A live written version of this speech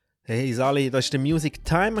Hey Sali, das ist der Music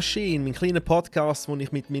Time Machine, mein kleiner Podcast, wo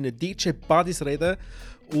ich mit meinen DJ-Buddies rede.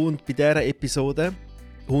 Und bei dieser Episode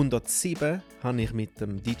 107 habe ich mit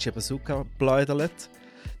dem DJ Bazooka geplaudert.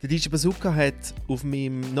 Der DJ Bazooka hat auf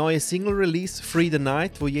meinem neuen Single-Release «Free the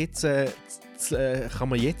Night», wo jetzt kann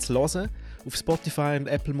man jetzt hören, auf Spotify und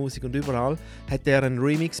Apple Music und überall, hat er einen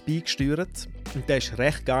Remix beigesteuert. Und der ist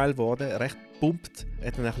recht geil geworden, recht pumpt. Er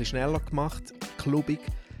hat ihn ein bisschen schneller gemacht, klubig,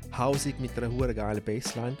 hausig mit einer hure geilen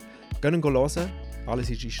Bassline. Gehen ihn hören, alles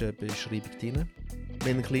ist in der Beschreibung drin. Wir haben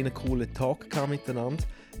einen kleinen coolen Talk miteinander.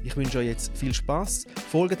 Ich wünsche euch jetzt viel Spass.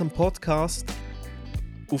 Folgt dem Podcast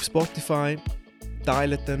auf Spotify,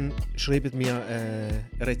 teilt ihn, schreibt mir eine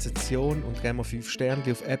Rezension und gebt mir 5 Sterne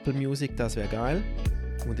auf Apple Music, das wäre geil.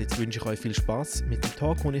 Und jetzt wünsche ich euch viel Spass mit dem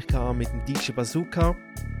Talk, den ich hatte mit dem DJ Bazooka.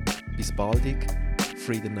 Bis baldig,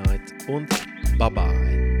 Free the Night und bye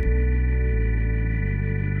bye.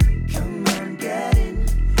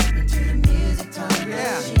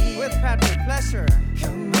 Yeah, with Patrick Pleasure.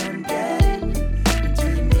 Come on, get into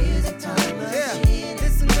the music time machine. Yeah,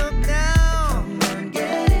 listen up now. Come on,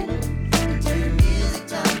 get into the music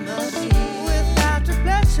time machine. With Patrick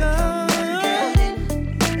Pleasure. Come on, get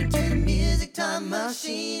into the music time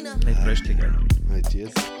machine. Mit Röstchen, gell? Hi,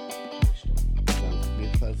 cheers. Danke,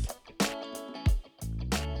 gleichfalls.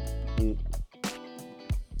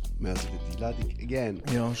 Merci für die Einladung. Again.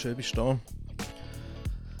 Ja, schön bist du da.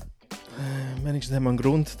 Wenigstens haben wir einen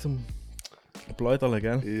Grund zum Plaudern,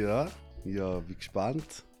 gell? Ja, bin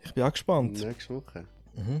gespannt. Ich bin auch gespannt. Nächste Woche.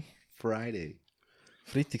 Mhm. Friday.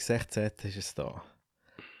 Freitag 16. ist es da.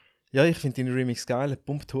 Ja, ich finde deinen Remix geil,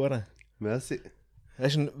 pumpt hure. Merci.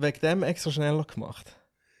 Hast du ihn wegen dem extra schneller gemacht?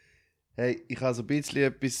 Hey, ich wollte so ein bisschen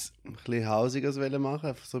etwas Hausiges machen.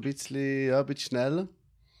 Einfach so ein bisschen schneller.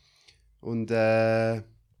 Und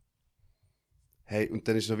hey, und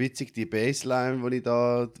dann ist noch witzig, die Bassline, die ich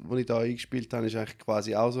da eingespielt habe, ist eigentlich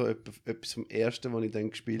quasi auch so etwas vom Ersten, was ich dann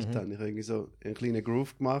gespielt habe. Ich habe irgendwie so einen kleinen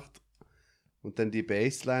Groove gemacht und dann die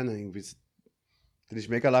Bassline, dann ist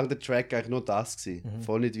mega lang der Track eigentlich nur das gewesen,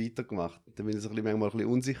 voll nicht weitergemacht. Dann bin ich so manchmal ein bisschen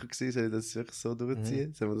unsicher gewesen, soll ich das wirklich so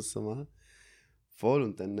durchziehen, sollen wir das so machen? Voll,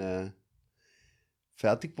 und dann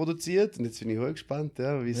fertig produziert und jetzt bin ich auch gespannt,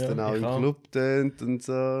 ja, wie es dann auch im Club tönt und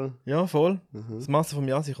so. Ja, voll. Das Master vom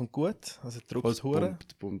Jasi kommt gut, also drückt hure.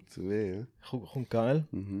 Pumpt weh, ja. Kommt geil.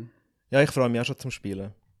 Ja, ich freue mich auch schon zum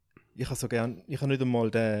Spielen. Ich habe nicht einmal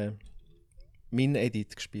den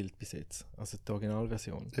Min-Edit gespielt bis jetzt, also die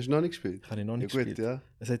Originalversion. Hast du noch nicht gespielt? Habe ich noch nicht gut, gespielt. Ja.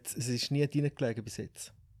 Es ist nie reingelegen bis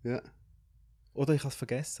jetzt. Ja. Oder ich habe es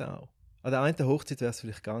vergessen auch. An der einen Hochzeit wäre es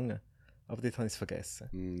vielleicht gegangen, aber dort habe ich es vergessen.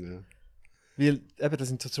 Ja. Weil eben, das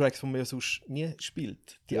sind so Tracks, die man ja sonst nie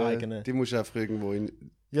spielt, die eigenen. Die musst du einfach irgendwo in...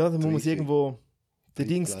 Ja, dann muss man es irgendwo...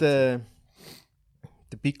 Der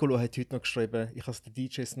Piccolo hat heute noch geschrieben, ich habe es den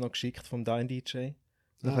DJs noch geschickt, vom Dein DJ.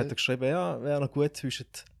 Dann hat er geschrieben, ja, wäre noch gut zwischen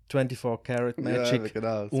 24 Karat Magic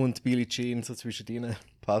und Billie Jean, so zwischen ihnen.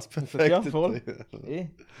 Passt perfekt. Ja, voll.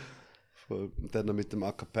 Voll. Und dann noch mit dem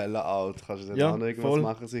A Cappella Out, kannst du dann auch noch irgendwas voll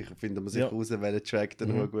machen. Sicher finden wir sicher raus, welcher Track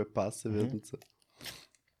dann noch gut passen wird und so.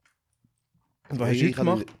 Und was hast du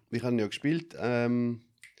gemacht? Ich habe ja gespielt. Im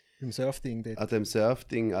Surfding dort. An dem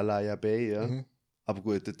Surfding Alaya Bay, ja. Aber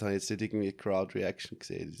gut, dort habe ich jetzt nicht irgendwie Crowd Reaction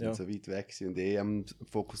gesehen. Die sind so weit weg und am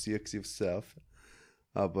fokussiert aufs Surfen.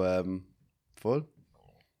 Aber voll.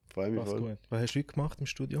 Freue mich voll. Gut. Was hast du heute gemacht im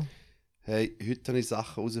Studio? Hey, heute habe ich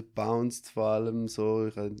Sachen rausgebounced, vor allem so.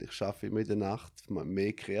 Ich arbeite immer in der Nacht,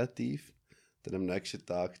 mehr kreativ. Dann am nächsten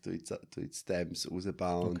Tag tue ich die Stems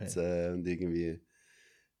rausbouncen und irgendwie...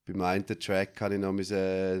 Beim einen Track kann ich noch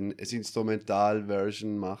eine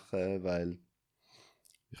Instrumental-Version machen, weil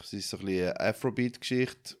es ist so ein bisschen eine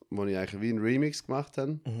Afrobeat-Geschichte, wo ich eigentlich wie einen Remix gemacht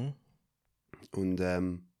habe.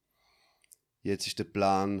 Und jetzt ist der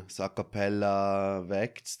Plan, das A Cappella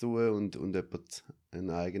wegzutun und einen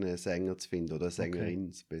eigenen Sänger zu finden, oder eine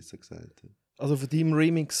Sängerin, besser gesagt. Also für dein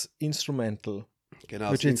Remix Instrumental?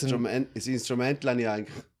 Genau, das Instrumental habe ich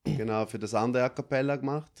eigentlich genau für das andere A Cappella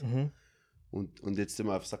gemacht. Und jetzt sind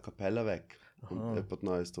wir auf das A Cappella weg. Und etwas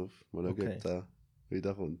Neues drauf. Mal schauen, ob da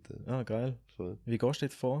wiederkommt. Ah, geil. So. Wie gehst du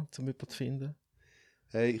jetzt vor, um jemanden zu finden?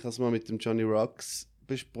 Hey, ich habe es mal mit dem Johnny Rocks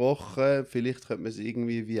besprochen. Vielleicht könnte man es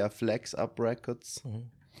irgendwie via Flex Up Records.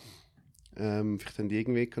 Vielleicht haben die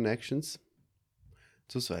irgendwie Connections.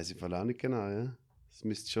 Das weiß ich auch nicht genau, ja. Es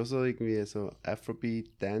müsste schon so irgendwie so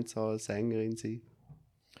Afrobeat, Dancehall-Sängerin sein.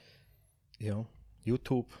 Ja,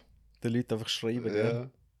 YouTube. Den Leuten einfach schreiben, gell?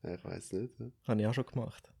 Ja, ich weiß nicht. Ja. Habe ich auch schon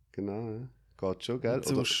gemacht. Genau, ja. Geht schon, gell?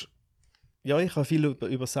 Ja, ich habe viel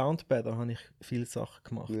über Soundbäder habe ich viele Sachen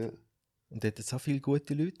gemacht. Ja. Und dort hat es auch viele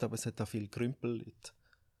gute Leute, aber es hat auch viele Krümpel-Leute.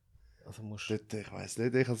 Also musst, Dort, ich weiss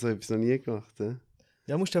nicht, ich habe so etwas noch nie gemacht. Ja?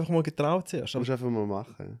 ja, musst du einfach mal getraut zuerst. Das musst du einfach mal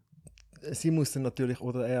machen. Sie muss dann natürlich,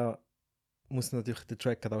 oder er muss natürlich den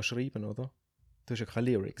Track auch schreiben, oder? Du hast ja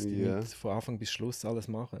keine Lyrics, die Ja. müssen von Anfang bis Schluss alles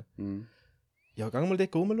machen. Mhm. Ja, geh mal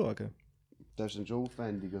dort rumschauen. Das ist dann schon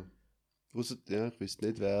aufwendiger. Ausser, ja, ich wüsste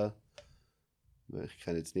nicht, wer. Ich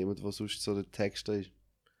kenne jetzt niemanden, der sonst so der Texter ist.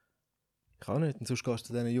 Ich auch nicht, und sonst gehst du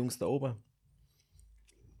zu diesen Jungs da oben.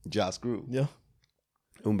 Jazz Groove. Ja.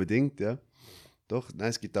 Unbedingt, ja. Doch, nein,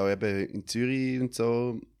 es gibt auch eben in Zürich und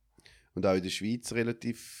so und auch in der Schweiz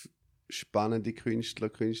relativ spannende Künstler,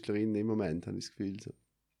 Künstlerinnen im Moment, habe ich das Gefühl. So.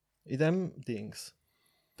 In dem Dings.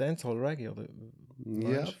 Dancehall Reggae, oder?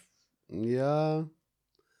 Ja, Weißt? ja.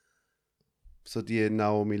 So die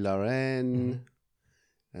Naomi Lauren,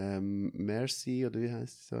 Mercy, oder wie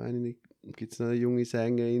heißt so eine? Gibt es noch eine junge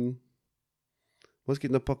Sängerin? Es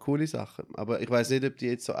gibt noch ein paar coole Sachen, aber ich weiß nicht, ob die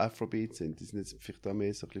jetzt so Afrobeat sind. Die sind jetzt vielleicht auch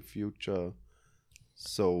mehr so ein bisschen Future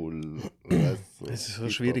Soul. So Es ist so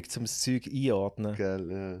Hip-Hop. schwierig, zum das Zeug einordnen.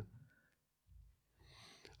 Gell, ja.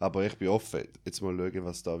 Aber ich bin offen. Jetzt mal schauen,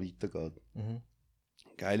 was da weitergeht. Mhm.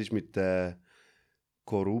 Geil ist mit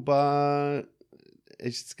Koruba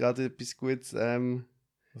ist jetzt gerade etwas Gutes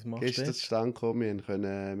Was machst du gestern jetzt? zustande gekommen. Wir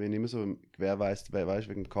haben immer so gewährleistet, weißt,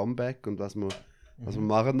 wegen dem Comeback und was wir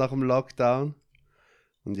machen nach dem Lockdown.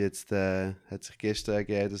 Und jetzt hat sich gestern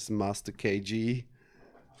ergeben, dass Master KG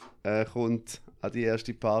kommt an die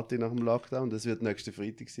erste Party nach dem Lockdown. Das wird nächsten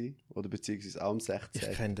Freitag sein. Oder beziehungsweise auch am 16.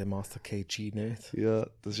 Ich kenne den Master KG nicht. Ja,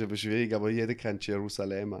 das ist aber schwierig, aber jeder kennt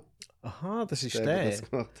Jerusalem. Aha, das ist Der der. das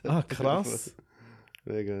gemacht hat. Ah, krass.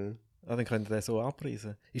 Wegen, Ah, dann könnte der so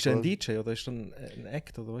abreisen. Ist er ein DJ oder ist er ein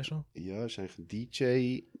Act oder weißt du? ja, ist eigentlich ein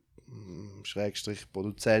DJ, Schrägstrich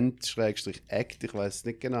Produzent, Schrägstrich Act, ich weiß es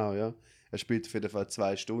nicht genau, ja. Er spielt auf jeden Fall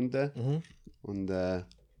 2 Stunden und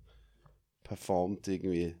performt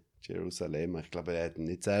irgendwie Jerusalem. Ich glaube, er hat ihn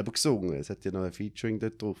nicht selber gesungen. Es hat ja noch ein Featuring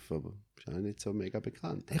dort drauf, aber ist auch nicht so mega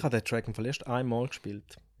bekannt. Ich habe den Track im Fall erst einmal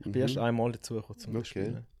gespielt. Ich bin erst einmal dazu gekommen zum Okay.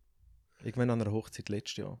 Spielen. Irgendwann an einer Hochzeit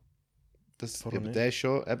letztes Jahr. Das, Warum aber nicht? der ist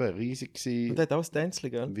schon eben riesig Und gewesen, der hat auch das Tänzchen,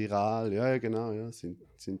 gell? viral, ja, genau, ja, sind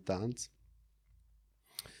Tanz.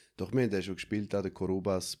 Doch, wir haben den schon gespielt, auch der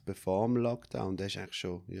Korubas bevor dem Lockdown. Der ist eigentlich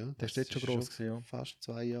schon, ja. Der das ist dort schon gross gewesen, ja. Fast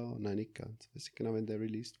 2 Jahre, nein, nicht ganz. Ich weiß nicht genau, wenn der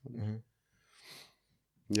released wurde. Mhm.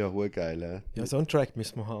 Ja, geil, Ja, so einen Track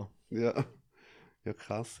müssen wir haben. ja. Ja,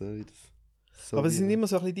 krass, wie das so Aber es sind wie- immer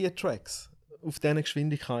so ein bisschen die Tracks auf diesen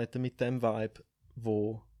Geschwindigkeiten mit dem Vibe,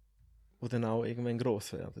 wo dann auch irgendwann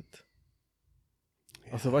gross werden.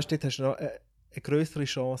 Also weißt du, dort hast du noch eine größere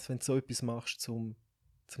Chance, wenn du so etwas machst, zum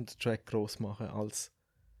den Track gross zu machen, als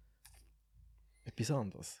etwas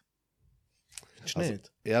anderes. Findest du Also,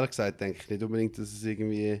 nicht? ehrlich gesagt denke ich nicht unbedingt, dass es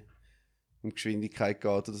irgendwie um Geschwindigkeit geht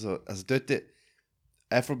oder so. Also dort,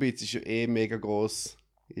 Afrobeats ist ja eh mega gross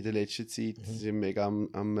in der letzten Zeit. Sie sind mega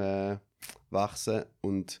am wachsen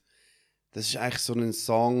und das ist eigentlich so ein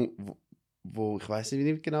Song, wo ich weiß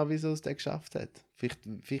nicht genau, wieso es der geschafft hat. Vielleicht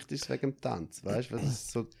ist es wegen dem Tanz, weißt du, was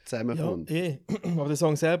es so Ja, zusammenkommt. aber der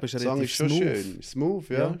Song selber ist Der Song relativ ist schon smooth. schön. Smooth,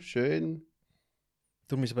 ja, Ja. schön.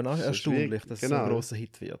 Darum ist es aber auch Ist so erstaunlich, schwierig, dass genau. es so ein grosser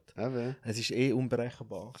Hit wird. Eben. Es ist eh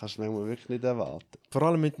unberechenbar. Kannst du manchmal wirklich nicht erwarten. Vor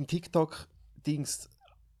allem mit dem TikTok-Dings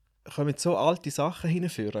kommen so alte Sachen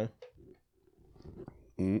hinführen,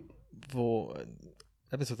 Mhm. wo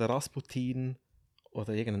eben so der Rasputin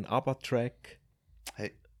oder irgendein ABBA-Track.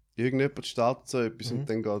 Hey, irgendjemand startet so etwas und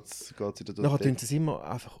dann geht's wieder durch. Nachher tun sie es immer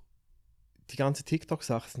einfach. Die ganzen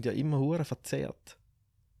TikTok-Sachen sind ja immer hure verzerrt.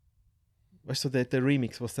 Weißt du, so der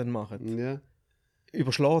Remix, was sie dann machen, Ja.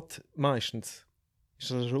 überschlägt meistens. Ist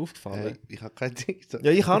dir das schon aufgefallen? Hey, ich habe kein TikTok.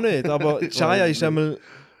 Ja, ich auch nicht, aber Ich Chaya weiss ist nicht. einmal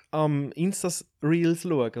am Insta-Reels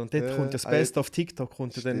schauen und dort kommt das ah, Best ja. of TikTok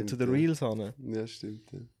kommt dann Stimmt, zu den ja. Reels an. Ja,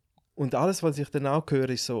 stimmt. Ja. Und alles, was ich dann auch höre,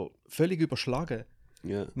 ist so völlig überschlagen.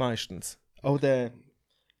 Ja. Meistens. Auch der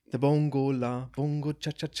Bongo, la, Bongo,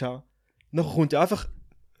 cha-cha-cha. Nachher kommt ja einfach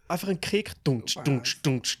ein Kick, dunsch, dunsch,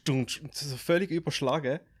 dunsch, dunsch. Und so völlig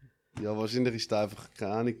überschlagen. Ja, wahrscheinlich ist da einfach,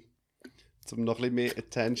 keine Ahnung, um noch ein bisschen mehr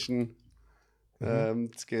Attention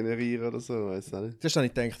zu generieren oder so, weiss auch nicht. Das habe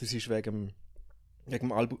ich gedacht, das ist wegen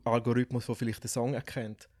dem Algorithmus, der vielleicht den Song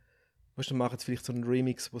erkennt. Weißt du, dann machen sie vielleicht so einen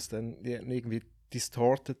Remix, wo es dann irgendwie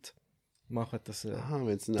distorted machen, dass Aha,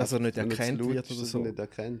 wenn's dann dass er einfach- nicht wenn es erkannt laut wird ist, oder dass er so. nicht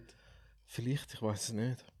erkennt. Vielleicht, ich weiß es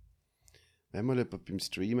nicht. Wenn mal jemand beim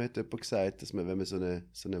Stream hat jemand gesagt, dass man, wenn man so eine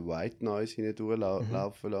White Noise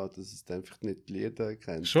laufen lässt, dass es dann einfach nicht die Lieder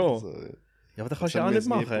erkennt. Schon? Also, ja. Ja, aber das Das kannst du ja auch haben wir nicht jetzt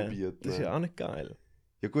nie machen. probiert, Das ist nein. ja auch nicht geil.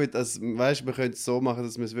 Ja gut, also, weißt, man könnte es so machen,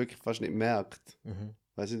 dass man es wirklich fast nicht merkt. Mhm.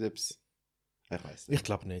 Weiß nicht, ob es... Ich weiß nicht. Ich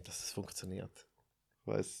glaube nicht, dass es funktioniert. Ich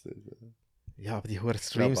weiß es nicht. Ja, aber die hohen Ich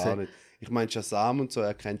glaube Streams... auch nicht. Ich meine, Shazam und so,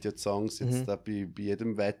 er kennt ja die Songs jetzt da bei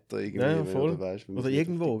jedem Wetter irgendwie. Ja, voll. Oder, weißt, wenn man Oder es nicht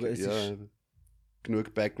irgendwo, auf die- es Ja, ist- eben.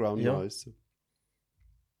 Genug Background Ja. Noise.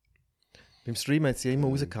 Beim Streamen hat sie ja immer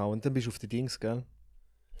rausgehauen und dann bist du auf die Dings, gell?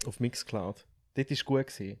 Auf Mixcloud. Dort war es gut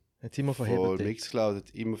gewesen. Hat sie immer Voll, verhebt. dort. Mixcloud hat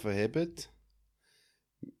immer verhebt.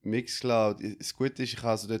 Mixcloud, das Gute ist, ich habe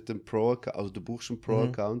also dort einen Pro-Account, also du brauchst einen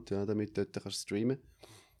Pro-Account, ja, damit du dort kannst streamen.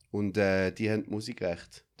 Und die haben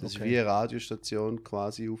Musikrecht. Das Okay. ist wie eine Radiostation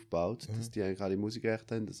quasi aufgebaut, dass die eigentlich alle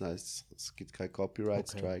Musikrechte haben. Das heisst, es gibt keine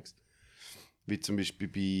Copyright-Strikes. Wie zum Beispiel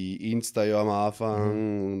bei Insta ja am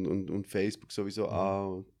Anfang und Facebook sowieso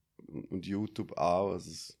auch und YouTube auch.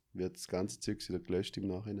 Also es wird das ganze Zeug wieder gelöscht im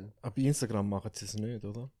Nachhinein. Aber bei Instagram machen sie es nicht,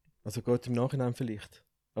 oder? Also geht im Nachhinein vielleicht.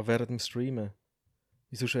 Aber während dem Streamen.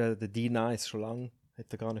 Wieso schon der D-Nice schon lange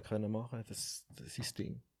hätte er gar nicht können machen. Das ist sein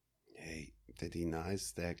Ding. Hey, der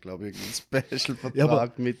D-Nice, der hat glaube ich einen Special-Vertrag Ja,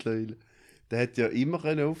 aber- mittlerweile. Der hätte ja immer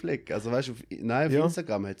können auflegen. Also weißt du, auf Ja.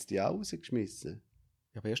 Instagram hat es die auch rausgeschmissen.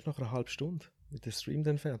 Ja, aber erst nach einer halben Stunde, wenn der Stream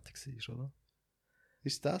dann fertig war, oder?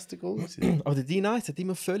 Ist das der Grund gewesen? Aber der D-Nice hat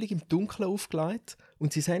immer völlig im Dunkeln aufgelegt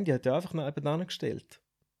und sein Handy hat er einfach nebenan gestellt.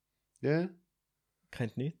 Ja.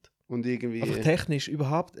 Kennt nicht. Und irgendwie... Einfach technisch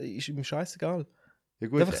überhaupt, ist ihm scheißegal. ja Er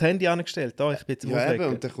gut, hat einfach das Handy angestellt. Da, ich bin jetzt am ja eben,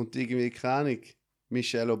 Auflegen. und dann kommt irgendwie, keine Ahnung,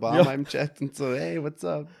 Michelle Obama Ja. im Chat und so, hey, what's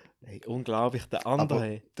up? Hey, unglaublich, der Aber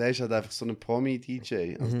andere. der ist halt einfach so ein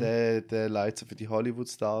Promi-DJ. Also der leitet so für die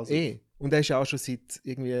Hollywood-Stars. Und er ist auch schon seit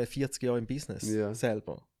irgendwie 40 Jahren im Business. Ja.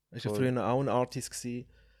 Selber. Er war ja Voll. früher auch ein Artist. Gewesen.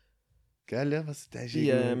 Gell, ja, was? Der ist Bei,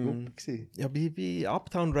 irgendwie eine Gruppe gewesen. Ja, bei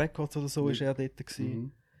Uptown Records oder so Ja. ist er dort.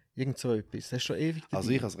 Gewesen. Irgend so etwas. Das ist schon ewig dabei. Also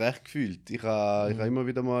ich habe es recht gefühlt. Ich habe immer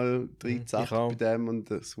wieder mal Ich reingezappt auch. bei dem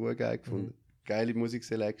und das super geil gefunden. Geile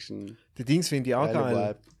Musikselection. Die Dings finde ich auch Geiler geil.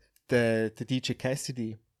 Vibe. Der DJ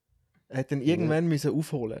Cassidy. Er hat dann irgendwann müssen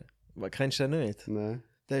aufholen. Kennst du den nicht? Nein.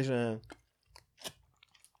 Der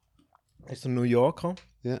ist so ein New Yorker.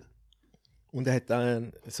 Ja. Und er hat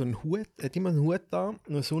so einen Hut, er hat immer einen Hut da, und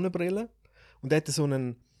eine Sonnenbrille. Und er hat so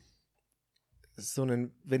einen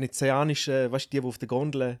venezianischen, weißt du, die auf der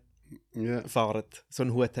Gondel Ja. fahren. So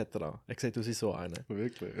einen Hut hat er an. Er sieht aus wie so einen.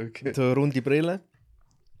 Wirklich, okay. So eine runde Brille.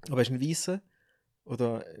 Aber er ist ein Weisser.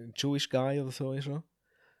 Oder ein Jewish Guy oder so ist er.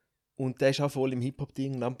 Und der ist auch voll im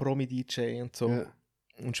Hip-Hop-Ding, dann Promi-DJ und so. Ja.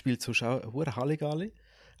 Und spielt so hure Halligalli.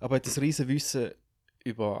 Aber hat ein riesen Wissen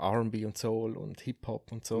über R&B und Soul und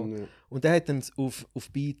Hip-Hop und so. Ja. Und er hat dann auf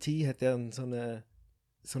BET hat er dann so eine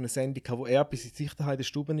Sendung gehabt, wo er bis in die Sicherheit der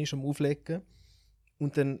Stube ist, am Auflegen.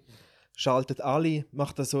 Und dann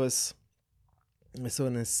macht er so ein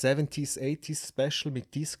 70s, 80s Special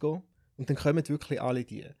mit Disco. Und dann kommen wirklich alle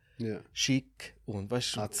die. Ja. Chic und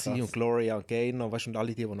weißt du, sie krass. und Gloria Gaynor, weißt du, und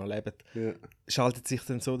alle die noch leben, Ja. schaltet sich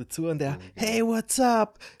dann so dazu und er, hey, what's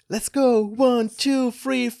up? Let's go, 1, 2,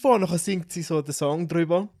 3, 4. Nachher singt sie so den Song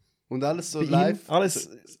drüber. Und alles so Bei ihm, live? alles-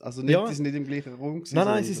 Also nicht, ja. die sind nicht im gleichen Raum gewesen?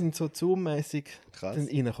 Nein, sie sondern- sind so Zoom-mäßig Krass. dann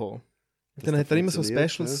reingekommen. Das Dann hat er immer so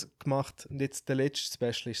funktioniert, Specials ja. gemacht und jetzt der letzte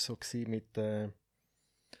Special ist so gewesen mit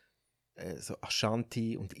so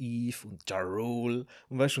Ashanti und Eve und Ja Rule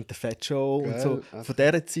und weißt du, und der Fat Joe und Geil, so ach. von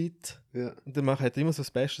dieser Zeit. Ja. Und dann hat er immer so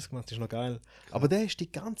Specials gemacht, das ist noch geil. Aber der ist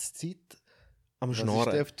die ganze Zeit am Was ist der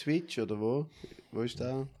Schnorren. auf Twitch oder wo? Wo ist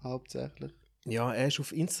der hauptsächlich? Ja, er ist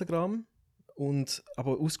auf Instagram,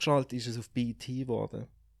 aber ausgeschaltet ist es auf BET geworden.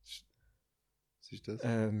 Was ist das?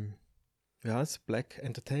 Ja, es ist Black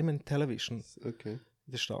Entertainment Television Okay.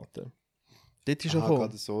 in den Staaten. Dort ist er Aha, gekommen.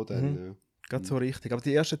 gerade so dann, ja. Gerade so richtig. Aber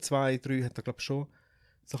die ersten 2, 3 hat er, glaube ich, schon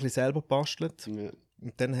so ein bisschen selber gebastelt. Ja.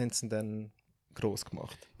 Und dann haben sie ihn dann gross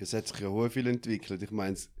gemacht. Es hat sich ja auch viel entwickelt. Ich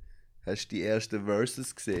meine, hast du die ersten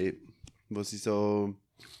Verses gesehen,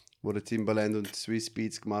 wo der Timbaland und Swiss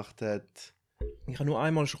Beats gemacht hat, Ich habe nur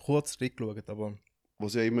einmal schon kurz reingeschaut, aber wo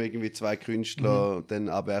sie ja immer irgendwie zwei Künstler dann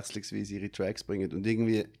abwechslungsweise ihre Tracks bringen. Und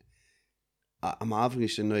irgendwie am Anfang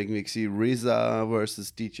ist dann noch irgendwie gewesen, RZA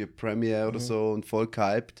versus DJ Premier oder so und voll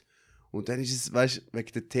gehypt. Und dann ist es, weißt du,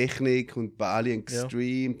 wegen der Technik und Bali haben Ja.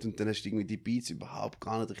 gestreamt und dann hast du irgendwie die Beats überhaupt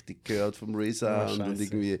gar nicht richtig gehört vom RZA und Scheisse.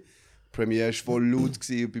 irgendwie Premiere war voll laut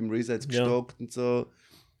gewesen und beim RZA hat es Ja. gestockt und so.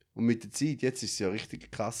 Und mit der Zeit, jetzt ist es ja ein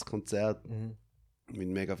richtig krasses Konzert mhm. mit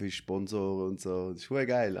mega vielen Sponsoren und so. Das ist voll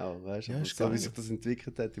geil auch, weißt du? Ja, Aber ist so geil. wie sich das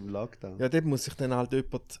entwickelt hat im Lockdown. ja, dort muss sich dann halt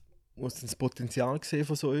jemand muss dann das Potenzial sehen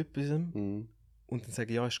von so etwas Mhm. und dann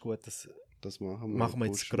sagen, ja, ist gut, das Das machen wir. machen wir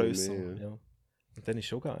jetzt pushen wir grösser. mehr, ja. Ja. Und dann ist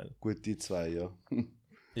schon geil. Gut, die zwei, ja.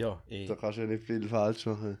 Ja, eh. Da kannst du ja nicht viel falsch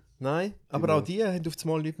machen. Nein, aber Genau. auch die haben auf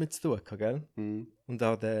einmal nichts mehr zu tun gehabt, gell? Mhm. Und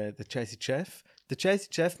auch der Jazzy Jeff. Der Jazzy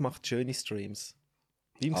Jeff macht schöne Streams.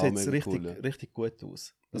 Bei ihm Auch sieht es mega richtig, cool, ja. richtig gut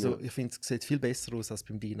aus. Also Ja. ich finde, es sieht viel besser aus als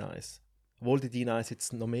beim D-Nice. Obwohl die DIN-1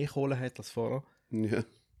 jetzt noch mehr Kohle hat als vorher. Ja.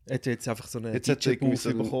 Er hat jetzt einfach so einen Jetzt hat er irgendwie DJ-Booth so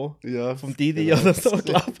einen- bekommen. Ja, Vom Didi genau. oder so,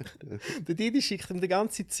 glaube ich. Der Didi schickt ihm die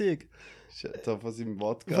ganze Zeug. Da von seinem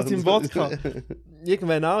Wodka. Von seinem Wodka.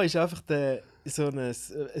 Irgendwann auch ist einfach so ein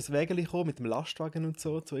Wägeli gekommen mit dem Lastwagen und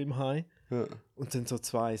so zu ihm heim. Ja. Und dann so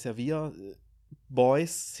 2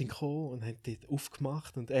 Servier-Boys sind gekommen und haben dort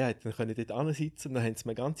aufgemacht. Und er hat dann können dort ansitzen und dann haben sie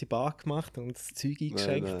mir eine ganze Bar gemacht und das Zeug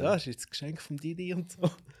eingeschenkt. Nein. Das ist jetzt das Geschenk vom Didi und so.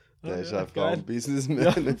 Der ist einfach geil. ein Businessman.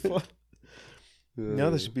 Ja, voll. Ja.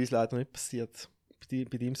 Ja, das ist bei uns leider nicht passiert. Bei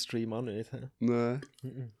deinem Stream auch nicht. He? Nein.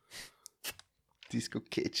 Mhm. Disco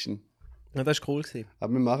Kitchen. Ja, das war cool gewesen.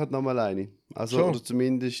 Aber wir machen nochmal eine. Also, Schon? oder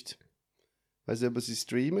zumindest, ich weiß nicht, ob sie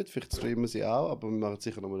streamen, vielleicht streamen sie auch, aber wir machen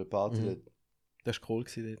sicher nochmal eine Party dort. Das war cool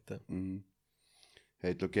gewesen dort. Mhm.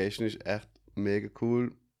 Hey, die Location ist echt mega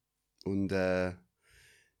cool. Und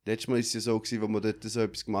letztes Mal war es ja so, gewesen, wo wir dort so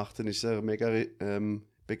etwas gemacht haben, ist es mega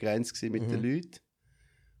begrenzt gewesen mit den Leuten.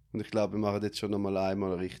 Und ich glaube, wir machen jetzt schon nochmal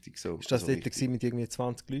einmal richtig so. Ist das also dort richtig. gewesen mit irgendwie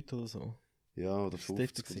 20 Leuten oder so? Ja, oder Ist das 50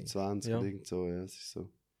 dort oder gewesen? 20 Ja. oder irgend so. Ja, es ist so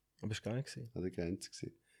Aber es war geil gewesen. an der Grenze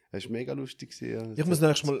gewesen. Es war mega lustig gewesen, ja. Ich muss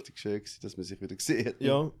nächstes Mal- Es war schön gewesen, dass man sich wieder gesehen hat.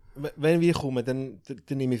 Ja, wenn wir kommen, dann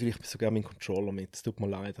nehme ich vielleicht sogar meinen Controller mit. Es tut mir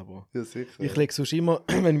leid, aber Ja, sicher. ich lege sonst immer,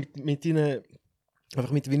 wenn ich mit ihnen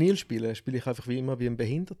einfach mit Vinyl spiele ich einfach wie immer wie ein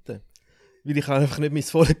Behinderter. Weil ich kann einfach nicht mein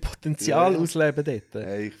volles Potenzial Ja, ja. ausleben dort.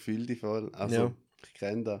 Hey, ich fühle dich voll. Also, Ja. ich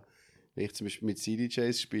kenne das. Wenn ich zum Beispiel mit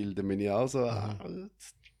CDJs spiele, dann bin ich auch so.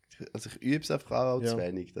 Also, ich übe es einfach auch Ja. zu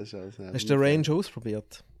wenig. Das ist also, Hast du den Range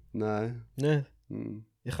ausprobiert? Nein. Nein. Hm.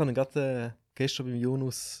 Ich habe ihn gerade gestern beim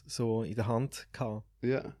Yunus so in der Hand gehabt.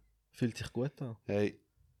 Ja. Fühlt sich gut an. Hey,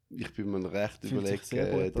 ich bin mir recht Fühlt überlegt, sich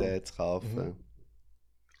sehr gut an. den zu kaufen.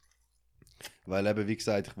 Weil eben, wie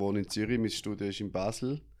gesagt, ich wohne in Zürich, mein Studio ist in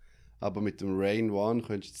Basel. Aber mit dem Rain One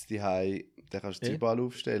könntest du den kannst du Ja. überall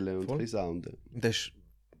aufstellen und Voll. ein bisschen sounden. Und das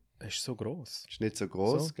ist so gross. Ist nicht so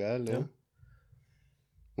groß, So, gell? Ja. ja.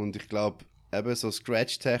 Und ich glaube, eben so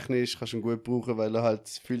Scratch-technisch kannst du ihn gut brauchen, weil er halt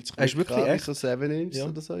fühlt sich Er ist wirklich an wie echt. so 7 Inch Ja.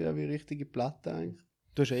 oder so, ja, wie richtige Platte eigentlich.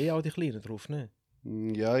 Du hast ja eh auch die Kleinen drauf, ne?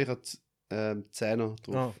 Ja, ich habe 10er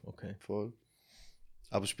drauf. Ah, okay. Voll.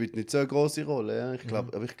 Aber es spielt nicht so eine große Rolle, ja. Mhm.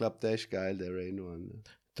 Aber ich glaube, der ist geil, der Rain One.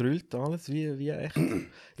 Drüllt alles wie echt.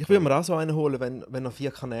 Ich würde mir auch so einen holen, wenn er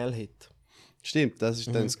 4 Kanäle hat. Stimmt, das ist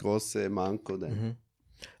dann das grosse Manko. Dann. Mhm.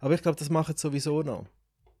 Aber ich glaube, das machen sie sowieso noch.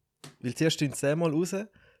 Weil zuerst tun sie den mal raus,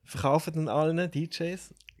 verkaufen dann allen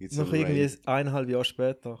DJs. Gibt's Noch so einen irgendwie Rain 1,5 Jahre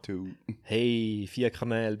später. 2. Hey, 4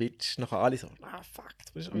 Kanäle, Bitch. Nachher alle so, fuck.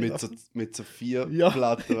 Du bist schon wieder- Mit so 4 Ja.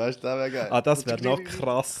 Platten, weißt du, das wäre geil. Ah, das wäre noch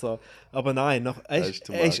krasser. Aber nein, er ist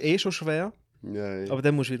too ist much. eh schon schwer. Ja, ja. Aber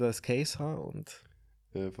dann musst du wieder ein Case haben. Und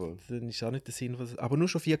Ja, voll. dann ist auch nicht der Sinn. Aber nur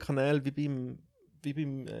schon 4 Kanäle wie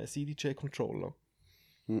beim CDJ-Controller.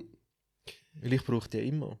 Hm. Weil ich brauche die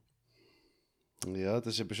immer. Ja,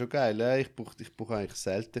 das ist aber schon geil. Ja. Ich brauche eigentlich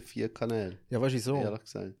selten 4 Kanäle. Ja, weißt du wieso? Ehrlich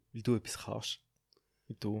gesagt. Weil du etwas kannst.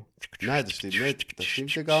 Wie du. Nein, das stimmt nicht. Das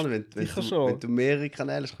stimmt ja gar nicht. Sicher schon. Wenn du mehrere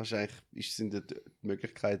Kanäle hast, kannst du eigentlich, sind die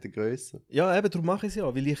Möglichkeiten grösser. Ja, eben, darum mache ich es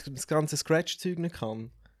ja, weil ich das ganze Scratch-Zeug nicht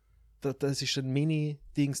kann. Das ist ein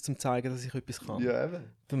Mini-Dings, zum zeigen, dass ich etwas kann. Ja, eben.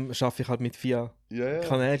 Dann arbeite ich halt mit 4 Ja.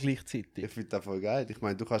 Kanälen gleichzeitig. Ich finde das voll geil. Ich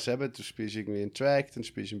meine, du spielst irgendwie einen Track, dann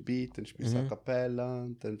spielst du einen Beat, dann spielst du A Cappella,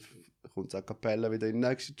 und dann kommt das A Cappella wieder in den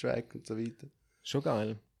nächsten Track und so weiter. Schon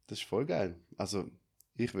geil. Das ist voll geil. Also,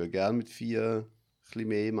 ich würde gerne mit 4 ein bisschen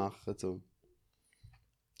mehr machen. So.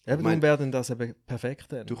 Eben, mein- darum wäre dann das eben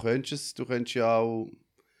perfekt. Dann. Du könntest ja auch,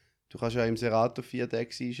 du kannst ja im Serato 4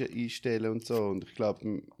 Decks einstellen und so. Und ich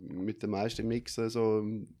glaube, mit den meisten Mixern, so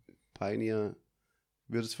im Pioneer,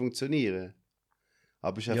 würde es funktionieren.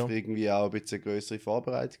 Aber es ist Ja. einfach irgendwie auch ein bisschen eine größere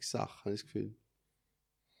Vorbereitungssache, habe ich das Gefühl.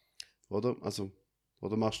 Oder? Also,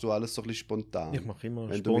 oder machst du alles so ein bisschen spontan? Ich mache immer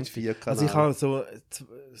Wenn du mit spontan. 4 Also ich Kanälen... habe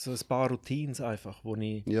so ein paar Routines einfach, wo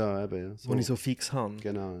ich Ja, eben, ja. wo ich so fix habe.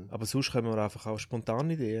 Genau. Ja. Aber sonst kommen mir einfach auch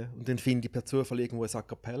spontane Ideen. Und dann finde ich per Zufall irgendwo ein A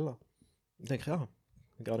Cappella. Und denke, ja, ich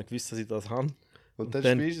habe gar nicht gewusst, dass ich das habe. Und dann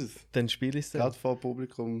dann- spielst du es. Dann spiele ich es dann. Gerade vor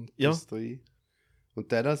Publikum. Ja. bist du ein.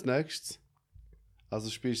 Und dann als nächstes. Also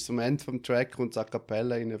spielst du zum Ende vom Track und A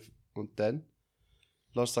Cappella rein und dann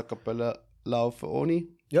lässt du A Cappella laufen ohne.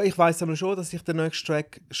 Ja, ich weiss aber schon, dass ich den nächsten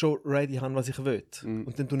Track schon ready habe, was ich will. Mhm.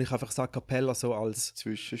 Und dann tue ich einfach das A Cappella so als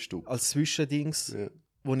Zwischenstück. Zwischendings, Ja,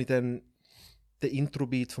 wo ich dann den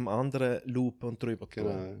Intro-Beat vom anderen loop und drüber tue.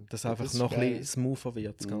 Genau. Dass Ja, einfach das ist noch ein geil. bisschen smoother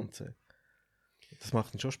wird, das Mhm. Ganze. Das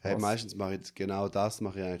macht dann schon Spaß. hey, meistens mache ich genau das,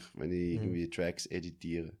 mache ich eigentlich, wenn ich Mhm. irgendwie Tracks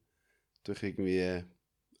editiere. Durch irgendwie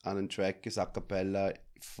an einen Track ein A Cappella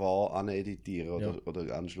vor an editieren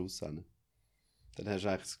oder an den Schluss an. dann hast du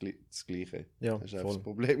eigentlich das Gleiche. Ja, Hast du einfach voll. das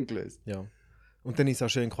Problem gelöst. Ja. Und dann ist es auch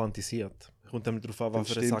schön quantifiziert. Kommt dann darauf an, Dann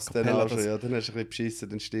was für ein stimmt es dann Sackapella auch schon, das... ja, dann hast du ein bisschen beschissen,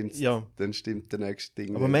 dann stimmt's, Ja. dann stimmt der nächste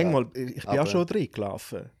Ding. Aber wieder. manchmal, ich bin auch Aber- schon drin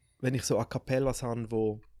gelaufen, wenn ich so A Cappellas habe,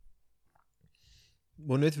 wo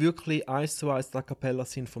nicht wirklich 1:1 A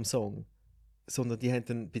Cappellas sind vom Song, sondern die haben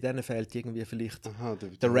dann, bei denen fehlt irgendwie vielleicht Aha,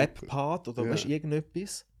 der Rap-Part oder Ja. weißt,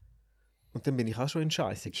 irgendetwas. Und dann bin ich auch schon in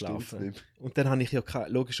Scheiße Dann stimmt's gelaufen. nicht. Und dann habe ich ja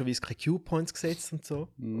logischerweise keine Cue-Points gesetzt und so.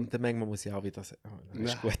 Mhm. Und dann manchmal muss ich auch wieder sagen, oh,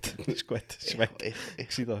 ist Nein. gut, ist gut, ist weg.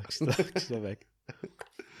 Ist da weg.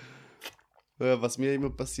 Ja, was mir immer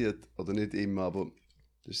passiert, oder nicht immer, aber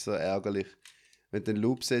das ist so ärgerlich, wenn du einen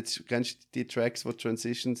Loop setzt, kennst du die Tracks, die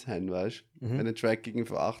Transitions haben, weißt du? Mhm. Wenn ein Track irgendwie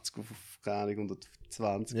von 80 auf, keine Ahnung,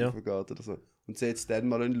 120 Ja. aufgeht oder so. Und setzt dann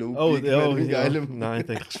mal einen Loop Oh, irgendwann im ja. geilen, Nein,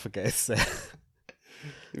 den kannst du vergessen.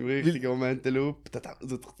 im richtigen Moment den Loop.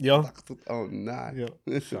 Ja. Oh nein.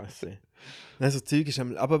 Ja, scheiße. Nein, so Zeug ist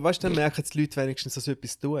aber weißt du, dann merken die Leute wenigstens, dass du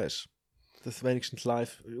etwas tust. Dass du wenigstens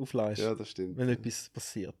live aufleihst, Ja, das stimmt. wenn etwas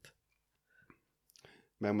passiert.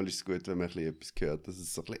 Manchmal ist es gut, wenn man ein bisschen etwas hört, dass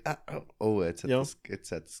es so ein bisschen, oh, jetzt Ja.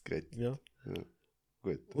 hat es geredet. Ja. Ja.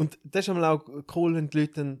 Gut. Und das ist einmal auch cool, wenn die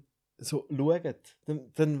Leute dann so schauen.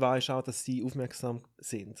 Dann weisst du auch, dass sie aufmerksam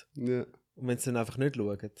sind. Ja. Und wenn sie dann einfach nicht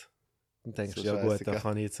schauen, dann denkst du, So ja gut, scheissegal. dann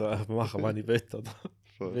kann ich jetzt einfach machen, was ich will. Oder?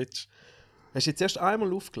 Voll. Willst du? Hast du jetzt erst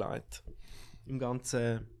einmal aufgelegt?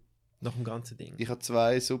 Nach dem ganzen Ding? Ich hatte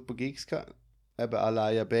 2 super Gigs gehabt. Eben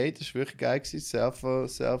Alaya Bay, das war wirklich geil gewesen,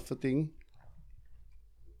 Surfer-Ding.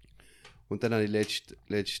 Und dann habe ich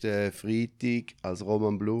letzten Freitag als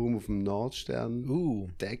Roman Blum auf dem Nordstern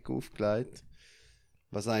Deck aufgelegt.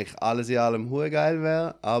 Was eigentlich alles in allem geil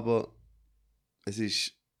wäre, aber sie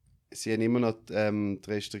haben immer noch die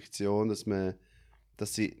Restriktion,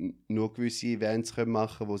 dass sie nur gewisse Events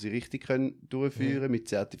machen können, die sie richtig durchführen können, mit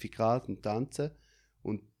Zertifikat und Tanzen.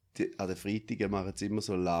 Und an den Freitagen machen sie immer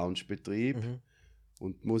so Lounge-Betrieb.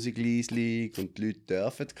 Und die Musik leislich und die Leute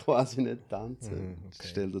dürfen quasi nicht tanzen. Okay.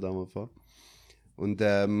 Stell dir das mal vor. Und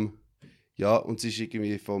ja, und es ist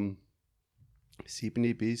irgendwie vom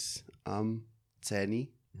 7 bis am 10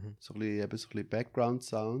 so ein bisschen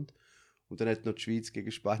Background-Sound. Und dann hat noch die Schweiz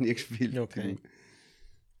gegen Spanien gespielt. Okay.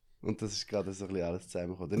 Und das ist gerade so ein bisschen alles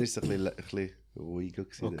zusammengekommen. Dann ist es ein bisschen ruhiger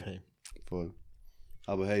gewesen. Okay. Voll.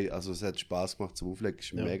 Aber hey, also es hat Spass gemacht zum Auflegen. Es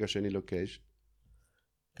ist eine mega schöne Location.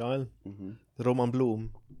 Geil. Der Roman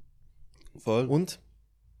Blum. Voll. Und?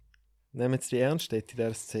 Nehmen jetzt die ernst in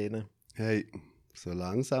dieser Szene. Hey, so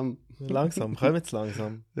langsam. Langsam, kommen jetzt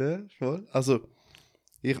langsam. Ja, voll. Also,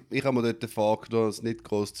 ich habe mir dort vorgenommen, es nicht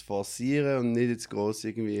gross zu forcieren und nicht jetzt gross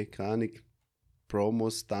irgendwie, keine Ahnung,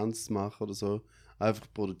 Promos, Tanz zu machen oder so. Einfach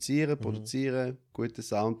produzieren, guten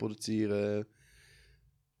Sound produzieren.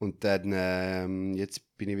 Und dann,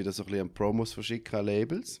 jetzt bin ich wieder so ein bisschen an Promos verschicken an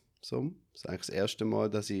Labels. So. Das ist eigentlich das erste Mal,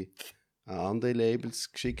 dass ich an andere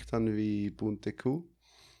Labels geschickt habe, wie Bunte Kuh.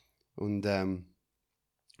 Und mal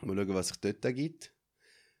schauen, was sich dort ergibt.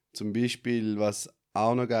 Zum Beispiel, was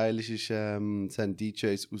auch noch geil ist, es sind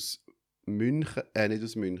DJs aus München, nicht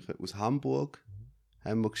aus München, aus Hamburg,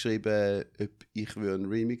 haben wir geschrieben, ob ich einen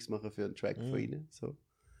Remix machen für einen Track von ihnen. So.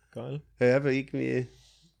 Geil. Ja, aber irgendwie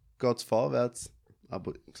geht es vorwärts,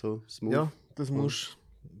 aber so smooth. Ja, das musst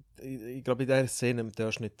ich glaube, in dieser Szene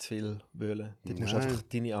darfst du nicht zu viel wollen. Du musst Nein. einfach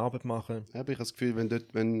deine Arbeit machen. Ja, aber ich habe das Gefühl,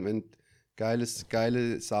 wenn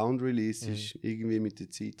geile Sound-Release ist, irgendwie mit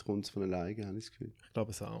der Zeit kommt es von alleine, habe ich das Gefühl. Ich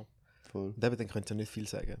glaube es auch. Voll. Und eben, dann könnt ihr nicht viel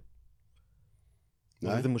sagen.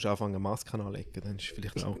 Nein. Oder du musst anfangen, eine Maske anlegen, dann ist es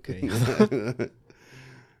vielleicht auch okay.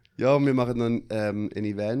 Ja, wir machen noch ein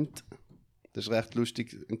Event. Das ist recht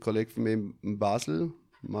lustig. Ein Kollege von mir in Basel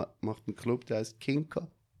macht einen Club, der heißt Kinka.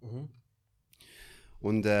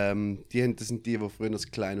 Und das sind die früher das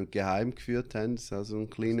Klein und Geheim geführt haben. Das war so ein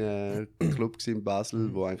kleiner Club in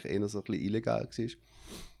Basel, wo eigentlich eher so ein bisschen illegal war.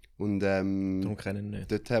 Und Darum kennen wir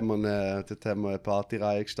nicht. dort haben wir eine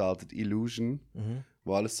Partyreihe gestartet, Illusion,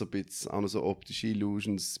 wo alles so ein bisschen, auch noch so optische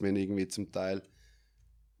Illusions, wir haben irgendwie zum Teil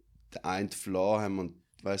den einen Floor haben wir,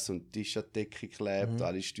 weißt, so eine Tisch an die Decke geklebt,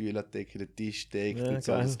 alle Stühle an die Decke, den Tisch deckt Ja, und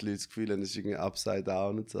so, geil. dass die Leute das Gefühl haben, das ist irgendwie upside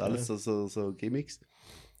down und so, alles so Gimmicks.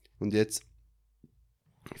 Und jetzt,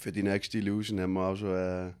 für die nächste Illusion haben wir auch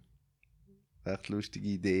schon recht lustige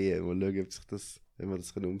Ideen. Mal schauen, wenn wir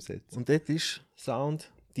das umsetzen können. Und dort ist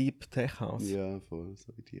Sound Deep Tech House. Ja, voll,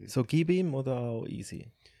 so in die Richtung. So gib ihm oder auch easy?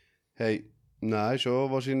 Hey, nein, schon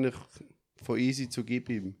wahrscheinlich von easy zu gib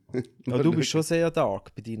ihm. Aber du bist schon sehr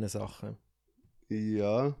dark bei deinen Sachen.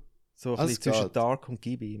 Ja, So ein Also bisschen es zwischen geht. dark und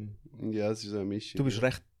gib ihm. ja, es ist so eine Mischung. Du bist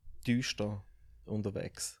recht düster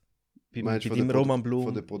unterwegs. Bei Meinst du deinem von der Roman Blum.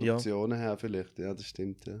 Von der Produktion her vielleicht, ja, das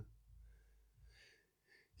stimmt, ja.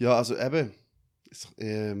 Ja, also eben,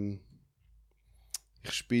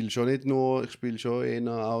 ich spiele schon nicht nur, ich spiele schon eher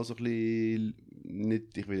auch so ein bisschen,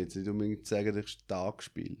 nicht, ich will jetzt nicht unbedingt sagen, dass ich stark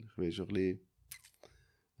spiele. Ich will schon ein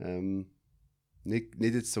bisschen, nicht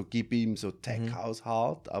jetzt so, gib ihm so Tech House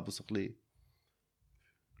hart, aber so ein bisschen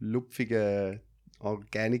lupfige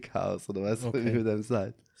Organic House, oder weißt du, wie man dem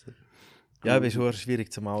sagt. So. Ja, aber es ist schon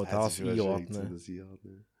schwierig zum auch Ja, das es ist schon schwierig, einordnen. das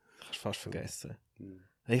einordnen. Kannst du fast vergessen. Mhm.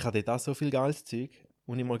 Ich habe dort auch so viel geiles Zeug,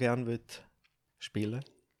 das ich mal gerne will spielen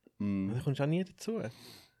würde. Aber da kommst du auch nie dazu. Ja,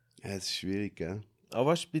 es ist schwierig, gell?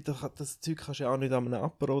 Aber weißt du, das Zeug kannst du ja auch nicht an einem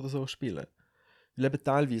Apero oder so spielen. Weil eben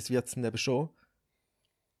teilweise wird es dann eben schon,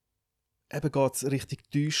 eben geht es richtig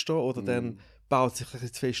düster oder dann baut sich ein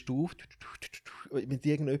bisschen zu fest auf mit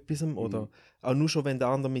irgendetwas. Oder auch nur schon, wenn der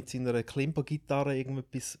andere mit seiner Klimpergitarre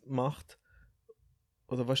irgendetwas macht.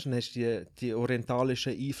 Oder weißt du, dann hast du die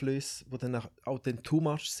orientalischen Einflüsse, die dann auch dann too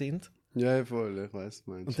much sind. Ja, voll, ich weiss, was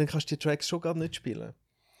du meinst. Und dann kannst du die Tracks schon gar nicht spielen.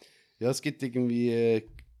 Ja, es gibt irgendwie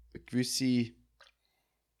gewisse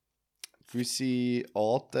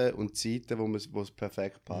Orte und Zeiten, wo es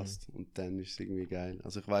perfekt passt. Und dann ist es irgendwie geil.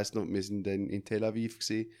 Also ich weiss noch, wir sind dann in Tel Aviv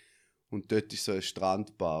gewesen, und dort ist so eine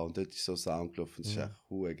Strandbar und dort ist so Sound gelaufen. Das war echt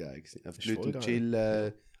verdammt geil gewesen. Einfach die Ist Leute voll am geil.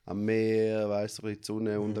 Chillen, am Meer, weißt du, so ein bisschen die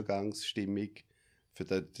Sonnenuntergangsstimmung. Für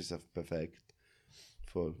dort ist es einfach perfekt.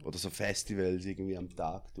 Voll. Oder so Festivals irgendwie am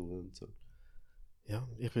Tag durch und so. Ja,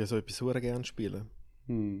 ich will so etwas sehr gerne spielen.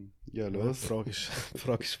 Ja, Ja, los. die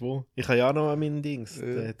Frage ist wo. Ich habe ja auch noch meinen Dings,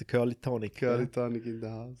 den Curly Tonic. Curly Tonic in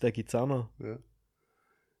der Haus. Den gibt es auch noch. Ja.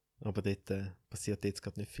 Aber dort passiert jetzt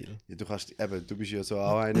gerade nicht viel. Ja, du bist ja so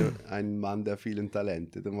auch ein Mann der vielen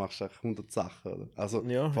Talente. Du machst auch 100 Sachen, oder? Also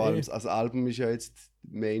Ja, vor allem das Album ist ja jetzt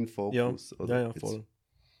Main Ja, Focus, oder? ja, voll.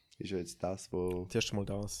 Ist ja jetzt das, wo Zuerst mal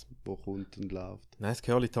das. kommt und läuft. Nein, das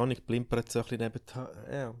Curly Tonic blimpert so ein bisschen nebenan.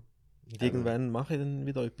 Ja. Und irgendwann mache ich dann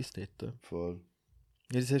wieder etwas dort. Voll.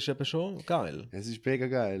 Ja, das ist eben schon geil. Es ist mega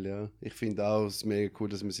geil, ja. Ich finde auch es ist mega cool,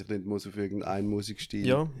 dass man sich nicht muss auf irgendeinen Musikstil.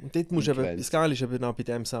 Ja, und dort musst du eben, eingrenzen. das Geile ist eben auch bei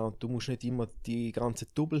diesem Sound, du musst nicht immer die ganzen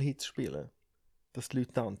Double-Hits spielen, dass die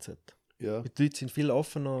Leute tanzen. Ja, Die Leute sind viel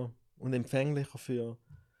offener und empfänglicher für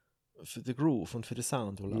den Groove und für den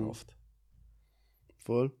Sound, der läuft.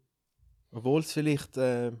 voll. Obwohl es vielleicht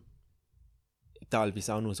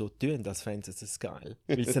teilweise auch nur so tun, als fänden sie es geil.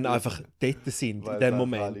 Weil sie dann einfach dort sind, Weil in dem es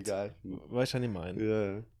einfach alle Moment. geil finden. Weißt du, was ich meine?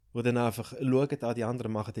 Ja. Wo dann einfach schauen, die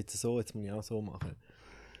anderen machen jetzt so, jetzt muss ich auch so machen.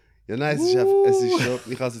 Ja, nein, es ist schon,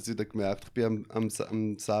 ich habe es jetzt wieder gemerkt, ich bin am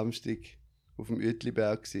Samstag auf dem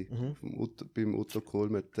Uetliberg beim Otto Kohl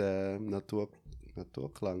mit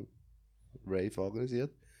Naturklang Rave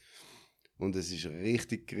organisiert. Und es ist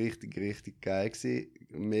richtig geil gewesen.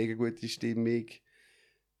 Mega gute Stimmung.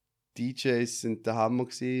 DJs sind der Hammer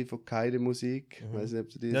gewesen von Keine Musik. Ich weiß nicht, ob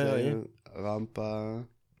du die Ja. Rampa,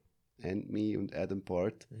 And Me und Adam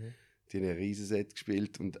Port. Die haben ein riesen Set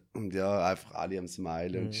gespielt und ja, einfach alle am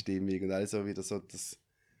Smilen und Stimmung und alles so wieder so das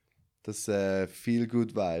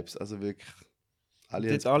Feel-Good-Vibes. Also wirklich alle Und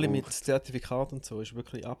haben's jetzt alle mit gebraucht. Zertifikat und so, ist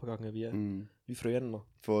wirklich abgegangen wie früher noch.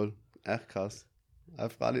 Voll, echt krass.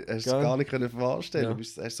 Einfach alle, hast du es Geil. gar nicht können vorstellen. Ja.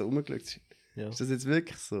 Du hast so rumgeschaut. Ja. Ist das jetzt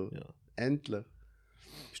wirklich so? Ja. Endlich.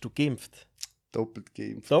 Bist du geimpft? Doppelt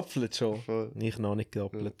geimpft. Doppelt schon? Voll. Ich noch nicht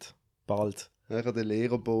doppelt. Bald. Ich habe den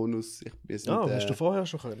Lehrerbonus. Hast du vorher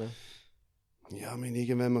schon können? Ja, wir haben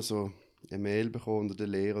irgendwann mal so eine Mail bekommen unter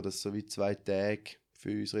den Lehrer, dass so wie 2 Tage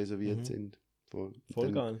für uns reserviert sind. Voll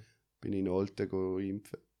Voll geil. Bin ich in Olten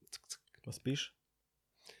impfen. Was bist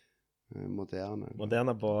Moderner. du?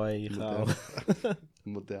 Moderner Boy, ich auch.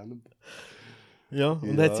 Moderner. Ja,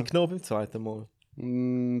 und Ja. hat sie genommen beim zweiten Mal?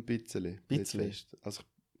 Ein bisschen. Nicht Bisschen? fest. Also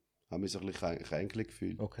ich habe mich so ein bisschen kränklich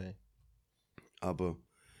gefühlt. Okay. Aber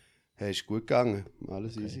hey, ist gut gegangen.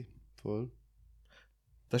 Alles Okay. easy. Voll.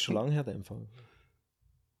 Das ist schon lange her, in dem Fall.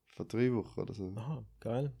 Vor 3 Wochen oder so. Aha,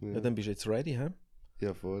 geil. Ja. Ja, dann bist du jetzt ready, hä?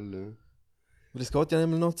 Ja, voll, ja. Aber es geht ja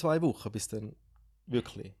nämlich noch 2 Wochen, bis du dann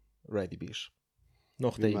wirklich ready bist.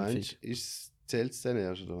 Nach Wie der meinst Impfung. du, zählt es dann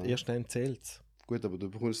erst, oder? Erst dann zählt es. Gut, aber du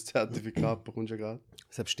bekommst das Zertifikat, bekommst du ja gerade.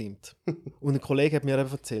 Das stimmt. Und ein Kollege hat mir eben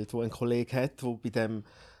erzählt, wo ein Kollege hat, der bei dem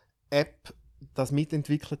App das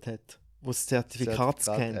mitentwickelt hat, wo das Zertifikat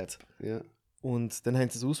scannt. Zertifikat-App, ja. Und dann haben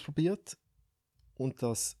sie es ausprobiert und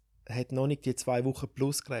das hat noch nicht die 2 Wochen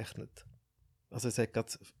plus gerechnet. Also es hat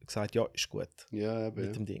gerade gesagt, ja, ist gut Ja, eben. mit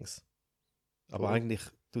Ja. dem Dings. Aber Voll. eigentlich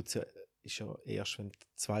ist ja erst, wenn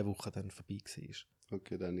 2 Wochen dann vorbei war.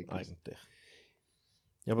 Okay, dann nicht. Eigentlich.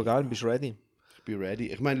 Ja, aber geil, bist du ready? Ich bin ready.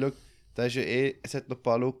 Ich meine, schau, da ist ja es hat noch ein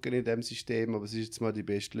paar Lücken in dem System, aber es ist jetzt mal die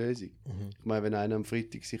beste Lösung. Ich meine, wenn einer am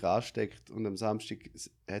Freitag sich ansteckt und am Samstag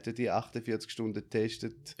hätte die 48 Stunden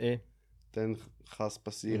getestet, dann kann es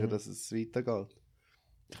passieren, dass es weitergeht.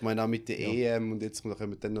 Ich meine auch mit der EM und jetzt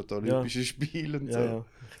kommen dann noch die Olympischen Spiele und so. Ja,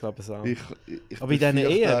 ich glaube es auch. Ich Aber in diesen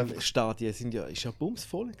befürchte einfach- EM-Stadien ist ja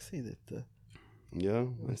bumsvoll gewesen dort. Ja,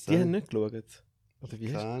 weiss Die auch. haben nicht geschaut. Oder wie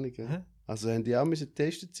Keine hast Ahnung. Hä? Ja. Also haben die auch müssen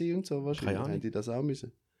getestet sein und so wahrscheinlich? Keine Ahnung. Haben die das auch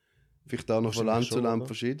müssen? Vielleicht auch noch von Wahrscheinlich Land zu schon, Land oder?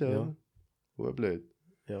 verschieden, Ja. oder? Blöd.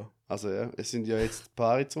 Ja. Also ja, es sind ja jetzt ein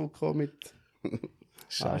paar zurückgekommen mit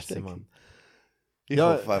Scheiße, Ansteckung. Mann. Ich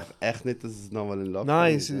Ja, hoffe einfach echt nicht, dass es nochmal ein Lockdown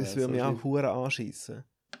Nein, ist. es würde mich auch hure anschießen.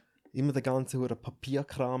 Immer der ganze hure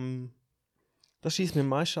Papierkram. Das schießt mir am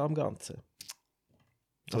meisten am Ganzen.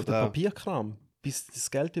 So Auf den der- Papierkram, bis du das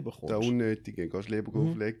Geld bekommst. Der Unnötige, gehst du lieber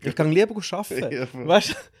auflegen. Ich kann lieber arbeiten. Ja, voll.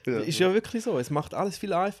 Weißt du, Ja, ist voll. ja wirklich so. Es macht alles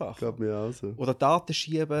viel einfacher. Glaub mir auch so. Oder Daten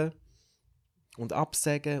schieben und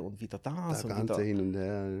absägen und wieder das Der und ganze wieder. Hin und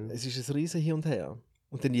Her. Ja. Es ist ein riesen Hin und Her.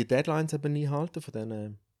 Und dann die Deadlines eben einhalten von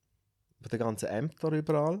den ganzen Ämtern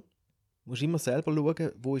überall. Du musst immer selber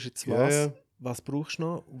schauen, wo ist jetzt Ja, was brauchst du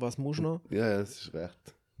noch, was musst du noch. Ja, das ist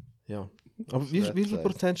recht. Ja. Aber ist wie recht viel gesagt.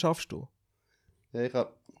 Prozent schaffst du? Ja, ich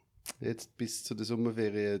habe jetzt bis zu der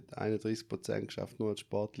Sommerferien 31% geschafft, nur als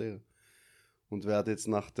Sportlehrer. Und werde jetzt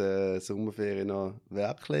nach der Sommerferien noch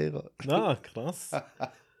Werklehrer. Ah, krass.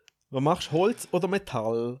 Was machst du, Holz oder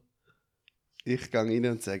Metall? Ich gehe rein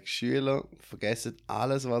und sage, Schüler, vergessen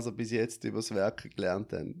alles, was ihr bis jetzt über das Werken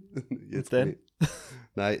gelernt habt. Jetzt dann?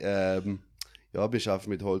 Nein, ja, wir arbeiten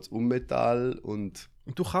mit Holz und Metall und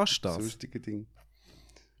Und du kannst das? sonstige Dinge.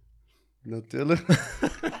 Natürlich.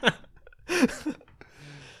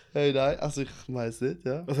 Hey, nein, also ich weiß nicht,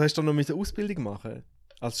 ja. Was hast du noch mit der Ausbildung machen?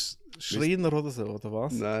 Als Schreiner oder so, oder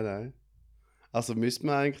was? Nein. Also müsste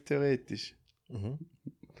man eigentlich theoretisch. Mhm.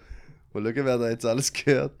 Mal schauen, wer da jetzt alles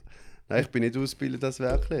gehört. Nein, ich bin nicht ausgebildet als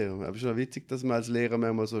Werklehrer. Aber es ist schon witzig, dass man als Lehrer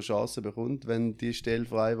manchmal so Chancen bekommt, wenn die Stelle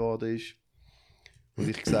frei geworden ist. Und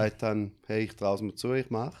ich gesagt habe, hey, ich traue es mir zu, ich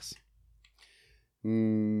mache es.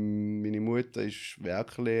 Meine Mutter ist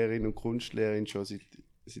Werklehrerin und Kunstlehrerin schon seit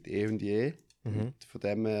eh und je. Mhm. Und von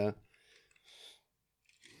dem her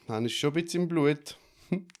habe ich schon ein bisschen im Blut.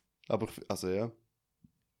 Aber also ja,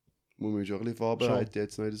 muss man schon ein bisschen vorbereiten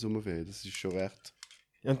jetzt noch in der Sommerferien. Das ist schon recht.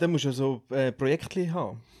 Ja, und dann musst du ja so Projekte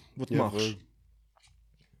haben, die du machst. Voll.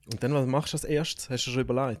 Und dann, was machst du als erstes? Hast du schon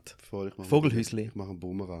überlegt? Voll, ich mache Vogelhäusli. Ich mache einen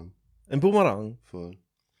Bumerang. Ein Bumerang? Voll.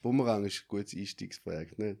 Bumerang ist ein gutes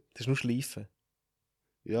Einstiegsprojekt, nicht? Das ist nur schleifen.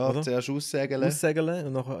 Ja, Oder? zuerst aussägeln, Aussägeln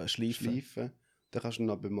und nachher schleifen. schleifen, dann kannst du ihn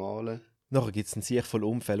noch bemalen. Nachher gibt es einen Sieg voll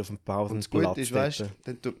Unfälle auf dem Bau. Und das Gute ist, weißt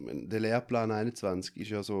du, der Lehrplan 21 ist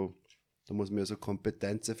ja so, da muss man ja so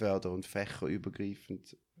Kompetenzen fördern und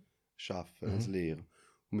fächerübergreifend schaffen als Lehrer.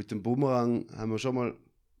 Und mit dem Bumerang sind wir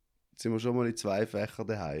schon mal in 2 Fächern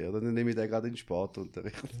daheim, oder? Dann nehme ich den gerade in den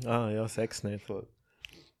Sportunterricht. Ah ja, 6 nicht.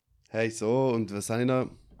 Hey, so, und was habe ich noch?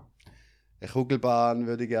 Eine Kugelbahn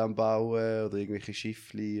würde ich gerne bauen oder irgendwelche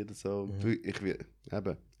Schiffli oder so. Ich würde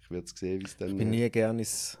sehen, wie es dann Ich bin nie gerne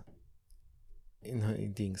in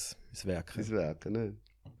Werk. ins Werk, ne?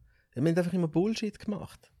 Wir haben einfach immer Bullshit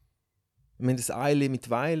gemacht. Wir haben das Eile mit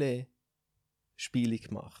Weile Spiele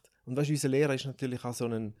gemacht. Und weißt du, unser Lehrer ist natürlich auch so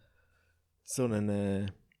ein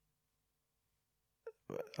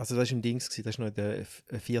also das war im Dings, das war noch in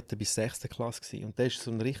der 4. bis 6. Klasse gewesen. Und der ist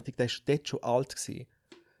so ein richtig, der ist dort schon alt gewesen.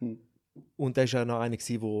 Und der war auch noch einer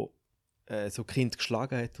gewesen, der so Kind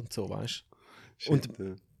geschlagen hat und so, weißt du? Und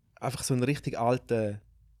ja. einfach so ein richtig alter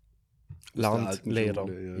Landlehrer.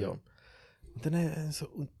 Schule, ja. Und dann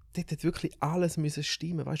und dort hat wirklich alles müssen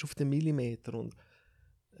stimmen, weißt du, auf den Millimeter. Und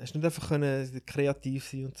hast nicht einfach kreativ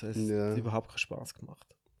sein und so. Es hat überhaupt keinen Spaß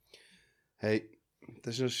gemacht. Hey,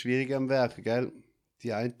 das ist noch schwierig am Werken, gell?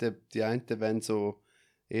 Die einen wollen so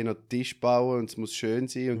eher Tisch bauen und es muss schön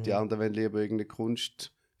sein und die anderen wollen lieber irgendeine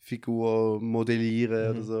Kunstfigur modellieren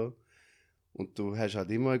oder so. Und du hast halt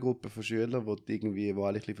immer eine Gruppe von Schülern, die alle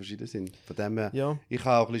ein bisschen verschieden sind. Von dem her, ich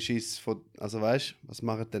habe auch ein bisschen Schiss von, also weißt du, was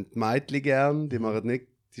machen denn die Mädchen gern? Die machen nicht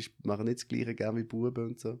das Gleiche gern wie Buben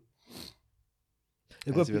und so.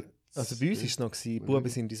 Ja, gut, also bei uns war es noch, Buben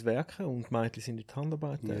sind ins Werken und die Mädchen sind in die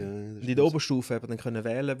Handarbeit. Ja, und in der Oberstufe eben dann können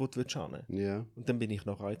wählen, wo du willst hin. Ja. Und dann bin ich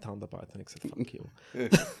noch in die Handarbeit und habe gesagt, fuck you. Dann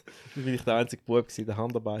bin ich der einzige Bub in der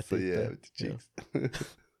Handarbeit. So, yeah, die Chicks.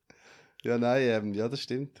 Ja, nein, ja, das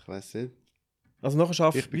stimmt. Ich weiß nicht. Also nachher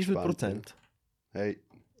schaffst Ich du bin wie viel gespannt, Prozent? Hey,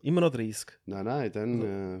 Immer noch 30? nein,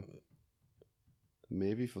 dann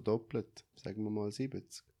mehr wie verdoppelt. Sagen wir mal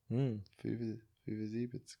 70.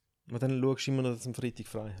 75. Aber dann schaust du immer noch, dass du am Freitag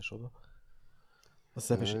frei hast, oder?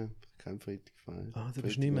 Also, Nein, kein Freitag frei. Ah, du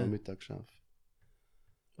bist nicht mehr. Mittag geschafft.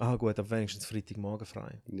 Ah gut, aber wenigstens Freitagmorgen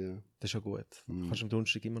frei. Ja, Das ist ja gut. Du kannst am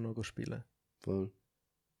Donnerstag immer noch spielen. voll.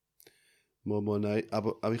 Nein.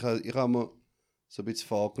 Aber ich habe mir so ein bisschen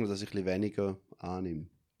vorgenommen, dass ich ein bisschen weniger annehme.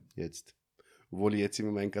 Jetzt. Obwohl ich jetzt im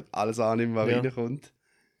Moment gerade alles annehme, was reinkommt.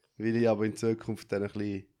 Will ich aber in Zukunft dann ein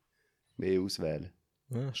bisschen mehr auswählen.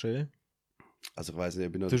 Ja, schön. Also ich weiss nicht,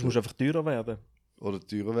 ob ich noch... Du musst einfach teurer werden. Oder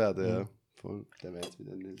teurer werden, ja. Voll. Dann wäre es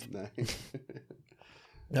wieder nicht... Nein.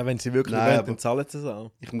 Ja, wenn sie wirklich Nein, wollen, dann zahlen sie es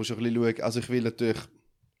auch. Ich muss ein bisschen schauen. Also ich will natürlich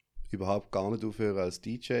überhaupt gar nicht aufhören als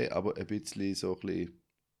DJ, aber ein bisschen so ein bisschen...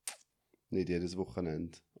 Nicht jedes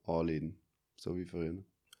Wochenende all in. So wie früher.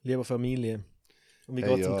 Liebe Familie. Und wie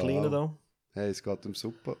geht es dem Kleinen da? Hey, es geht ihm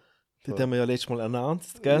super. Das haben wir ja letztes Mal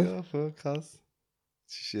announced, gell? Ja, voll krass.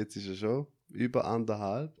 Jetzt ist er schon über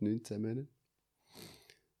 1,5, 19 Monate.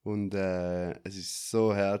 Und es ist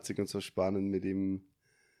so herzig und so spannend, mit ihm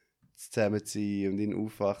zusammen zu sein und ihn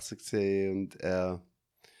aufwachsen zu sehen. Und er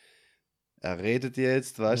redet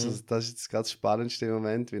jetzt, weißt du, das ist jetzt gerade das spannendste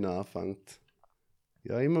Moment, wie er anfängt.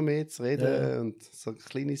 Ja, immer mehr zu reden und so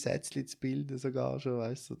kleine Sätzchen zu bilden sogar schon,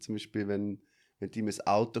 weißt du. Zum Beispiel, wenn du ihm ein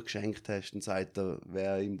Auto geschenkt hast, dann sagt er,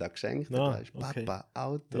 wer ihm das geschenkt hat. Weißt, okay. Papa,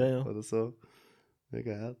 Auto oder so.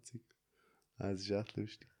 Mega herzig. Ja, das ist echt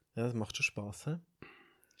lustig. Ja, das macht schon Spass, hä?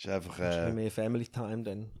 Ist einfach mehr Family Time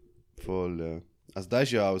dann. voll, ja. Also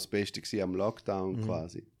das war ja auch das Beste gewesen am Lockdown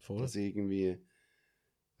quasi. Voll. Dass ich irgendwie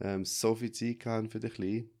so viel Zeit hatte für den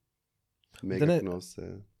Kleinen. Mega genossen.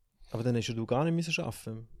 Ja. Aber dann hast du gar nicht müssen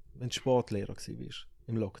arbeiten, wenn du Sportlehrer warst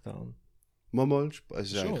im Lockdown. Mal,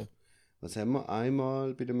 also schon. Was haben wir?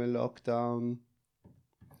 Einmal bei dem Lockdown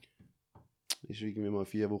ist irgendwie mal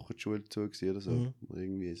 4 Wochen die Schule zu oder so. Oder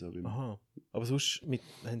irgendwie so. Aha. Aber sonst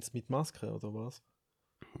haben sie mit Maske oder was?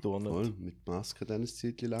 Voll, mit Maske dann ein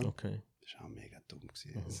Zeitchen lang. Okay. Das war auch mega dumm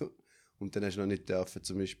gewesen. So. Und dann hast du noch nicht dürfen,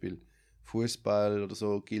 zum Beispiel Fußball oder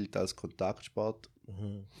so gilt als Kontaktsport.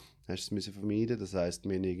 Hast du es müssen vermeiden. Das heisst,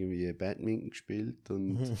 wir haben irgendwie Badminton gespielt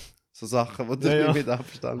und so Sachen, wo du nicht mit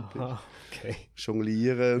Abstand bist. Aha, okay.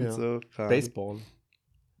 Jonglieren und so. Baseball.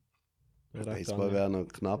 Baseball wäre noch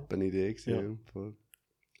knapp eine Idee gewesen. Ja.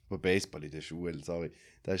 Aber Baseball in der Schule, sorry,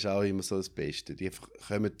 das ist auch immer so das Beste. Die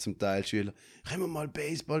kommen zum Teil Schüler, können wir mal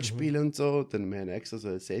Baseball spielen und so. Dann haben wir extra so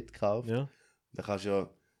ein Set gekauft. Ja. Dann kannst du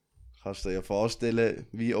dir ja vorstellen,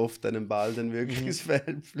 wie oft ein Ball dann wirklich ins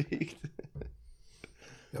Feld fliegt.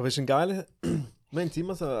 Ja, aber es ist ein geiler... Wir haben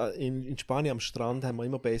immer so, in Spanien am Strand haben wir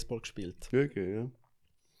immer Baseball gespielt. Wirklich, ja.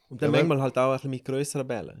 Und dann manchmal halt auch ein bisschen mit grösseren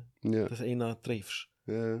Bällen, Ja. dass du einen triffst.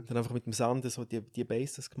 Ja. Dann einfach mit dem Sand so die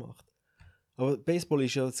Bases gemacht. Aber Baseball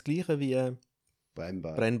ist ja das gleiche wie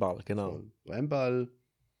Brennball, genau. Voll. Brennball,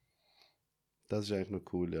 das ist eigentlich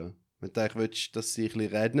noch cool, ja. Wenn du eigentlich willst, dass sie ein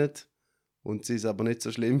bisschen regnen und sie es aber nicht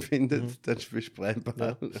so schlimm finden, dann spielst du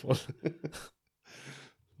Brennball. Ja, voll.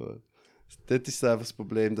 Voll. Dort ist einfach das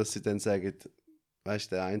Problem, dass sie dann sagen,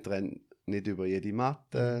 weißt du, der eine rennt nicht über jede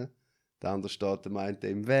Matte, der andere steht der meinte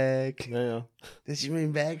im Weg. Ja. Das ist mir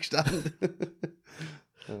im Weg gestanden.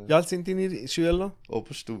 Wie alt sind deine Schüler?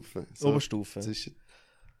 Oberstufe. Oberstufe. Zwischen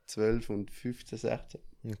 12 und 15, 16.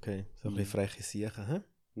 Okay, so ein bisschen freche Siechen, hä?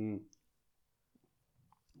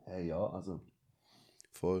 Hey, ja, also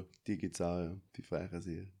voll, die gibt es auch, ja, die frechen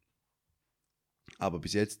Siechen. Aber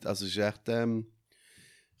bis jetzt, also es ist echt, ich habe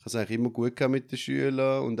es eigentlich immer gut gehabt mit den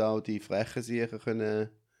Schülern und auch die frechen Siechen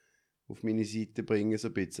können auf meine Seite bringen, so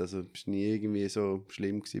ein bisschen. Also es war nie irgendwie so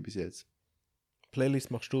schlimm gewesen bis jetzt.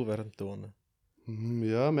 Playlist machst du während Turnen?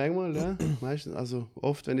 Ja, manchmal, ja. Meistens, also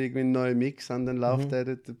oft, wenn ich irgendwie einen neuen Mix habe, dann läuft der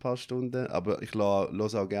dort ein paar Stunden. Aber ich höre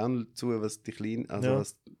auch gerne zu, was die Kleinen, also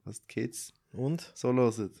was die Kids Und? so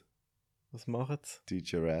hören. Was machen sie?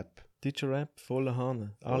 DJ Rap. DJ Rap, volle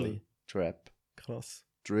Hahn. Alle. Trap. Krass.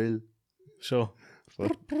 Drill. Schon. Voll.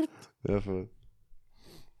 Ja, voll.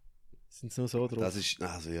 Sind sie nur so drauf? Das ist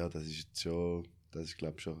jetzt schon, das ist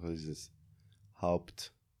glaube ich schon dieses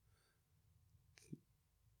Haupt,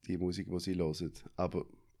 die Musik, die sie hören. Aber,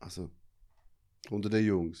 also, unter den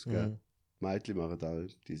Jungs, gell? Mädchen machen auch,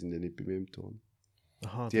 die sind ja nicht bei mir im Ton.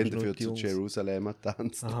 Aha, Die haben dafür zu Jerusalem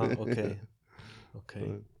getanzt. Aha, okay.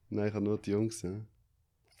 Nein, ich habe nur die Jungs, ja.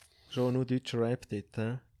 Schon nur deutscher Rap dort,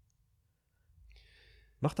 hä?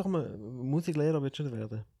 Mach doch mal, Musiklehrer willst du nicht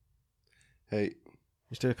werden? Hey.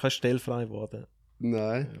 Ist dir keine Stelle frei geworden?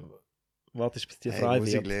 Nein. Wartest bis die frei wird?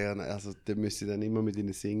 Musik lernen, also da müsste ich dann immer mit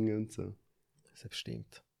ihnen singen und so.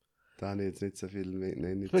 Selbstverständlich. Da habe ich jetzt nicht so viel mehr.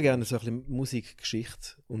 Ich würde gerne so ein bisschen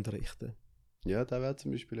Musikgeschichte unterrichten. Ja, da wäre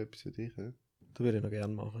zum Beispiel etwas für dich, ja? Das würde ich noch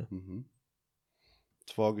gerne machen.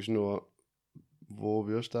 Die Frage ist nur, wo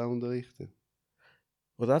würdest du auch unterrichten?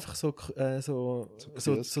 Oder einfach so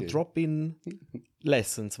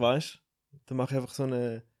Drop-in-Lessons, weißt du? Dann mache ich einfach so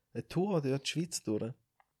eine Tour durch die Schweiz durch.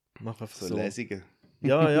 Mache einfach so Lesungen.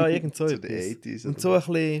 Ja, irgend so zu etwas. den 80s. Und so ein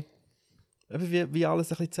bisschen eben wie alles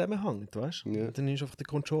ein bisschen zusammenhängt, weißt du? Ja. Dann nimmst du einfach den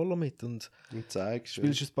Controller mit und zeigst.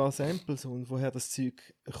 spielst ein paar Samples und woher das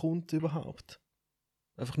Zeug kommt überhaupt.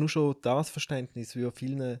 Einfach nur schon das Verständnis würde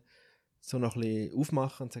vielen so noch ein bisschen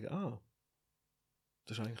aufmachen und sagen,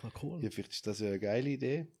 das ist eigentlich noch cool. Ja, vielleicht ist das ja eine geile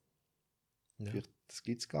Idee. Ja. Vielleicht, das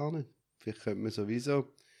gibt es gar nicht. Vielleicht könnte man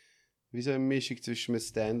sowieso wie so eine Mischung zwischen einem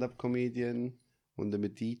Stand-up-Comedian und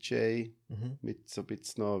einem DJ mit so ein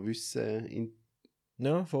bisschen noch Wissen.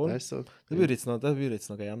 Ja, voll. Weißt du? Das würde ich jetzt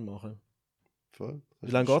noch gerne machen. Voll.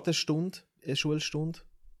 Wie lange geht eine Stunde? Eine Schulstunde?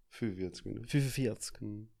 45 Minuten. 45.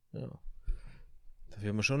 Hm. Ja. Da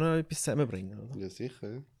will man schon noch etwas zusammenbringen, oder? Ja,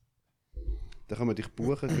 sicher. Ja. Da kann man dich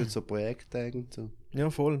buchen für so Projekttage und so. Ja,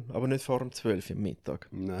 voll. Aber nicht vor dem 12 Uhr am Mittag.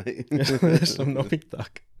 Nein. Erst am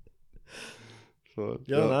Nachmittag. Voll.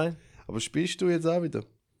 Ja, nein. Aber spielst du jetzt auch wieder?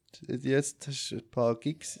 Jetzt hast du ein paar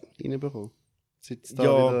Gigs reinbekommen. Seit es da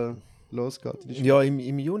wieder losgeht. Ja, im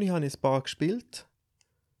Juni habe ich ein paar gespielt.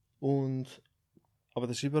 Aber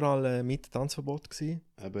das war überall mit Tanzverbot gewesen.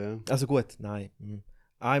 Aber Also gut, nein.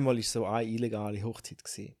 Einmal war so eine illegale Hochzeit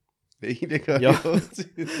gewesen. illegale Ja. Hochzeit.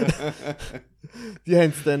 Die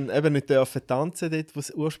haben es dann eben nicht dürfen tanzen dort, wo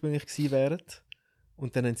es ursprünglich gewesen wären.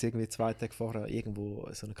 Und dann haben sie irgendwie 2 Tage vorher irgendwo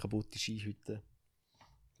so eine kaputte Skihütte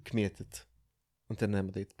gemietet. Und dann haben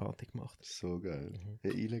wir dort Party gemacht. So geil.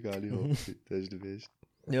 Eine illegale Hochzeit, das ist der Beste.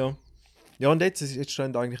 Ja. Ja, und jetzt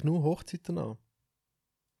stehen eigentlich nur Hochzeiten an.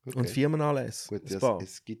 Okay. Und Firmenanlässe. Gut, ein paar.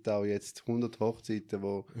 es gibt auch jetzt 100 Hochzeiten,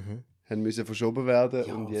 die haben müssen verschoben werden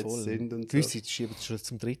Ja, und jetzt voll. sind und Gewisse so. schieben es schon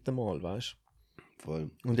zum 3. Mal, weißt du? Voll.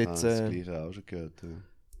 Und jetzt, das Gleiche auch schon gehört. Ja.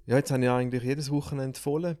 Ja, jetzt habe ich eigentlich jedes Wochenende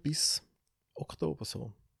voll bis Oktober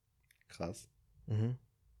so. Krass.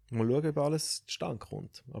 Mal schauen, ob alles zustande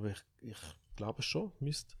kommt. Aber ich glaube schon,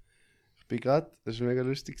 müsste. Ich bin gerade, das war mega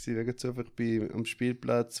lustig, wegen Zufall, ich bin am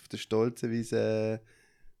Spielplatz auf der Stolzenwiese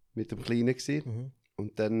mit dem Kleinen gewesen.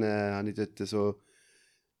 Und dann habe ich dort so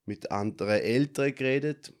mit anderen Eltern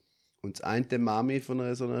geredet. Und das eine Mami von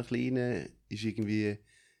einer so einer Kleinen ist irgendwie,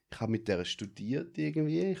 ich habe mit der studiert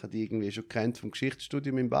irgendwie. Ich habe die irgendwie schon kennt vom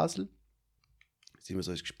Geschichtsstudium in Basel. Da sind wir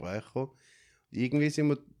so ins Gespräch gekommen. Und irgendwie sind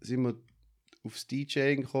wir aufs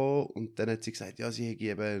DJing gekommen und dann hat sie gesagt, ja, sie hätte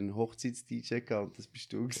eben einen Hochzeits-DJ gehabt und das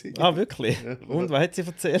bist du gewesen. Ah, wirklich? Ja. Und, was hat sie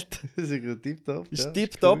erzählt? Das ist ja tipptopp. Ist ja,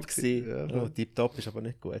 tipptopp cool gewesen? Ja, Oh, tipptopp ist aber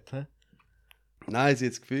nicht gut, hä? Nein, sie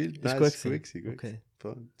hat es gefühlt. Ist Nein, gut es ist gut gewesen? gewesen. Okay.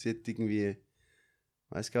 Voll. Sie hat irgendwie, ich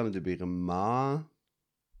weiß gar nicht, ob ihr Mann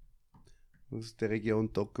aus der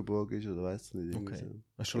Region Toggenburg ist oder weiß nicht. Okay. So.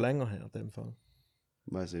 Das ist schon länger her, in dem Fall.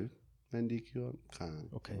 Weiß ich. Wenn die gehört? Keine Ahnung.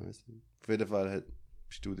 Okay. Weiss nicht. Auf jeden Fall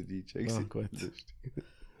bist du der DJ gewesen. gut. Lustig.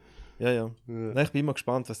 Ja. Ja. Nein, ich bin immer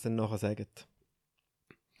gespannt, was sie dann nachher sagen.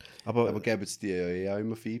 Aber geben es dir ja eh auch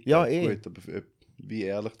immer Feedback. Ja, eh. Gut, aber wie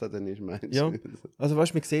ehrlich das dann ist, meinst Ja. du? Also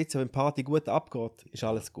weißt du, man sieht ja, wenn die Party gut abgeht, ist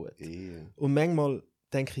alles gut. Ja. Und manchmal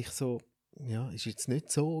denke ich so, ja, ist jetzt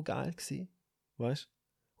nicht so geil gewesen, weißt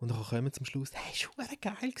du? Und dann kommen wir zum Schluss, hey, ist verdammt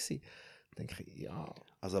geil gewesen. Dann denke ich, ja.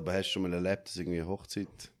 Also, aber hast du schon mal erlebt, dass irgendwie eine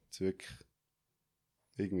Hochzeit wirklich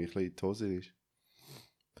irgendwie ein bisschen in die Hose ist?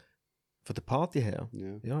 Von der Party her?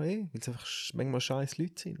 Ja. Ja, weil es einfach manchmal scheiß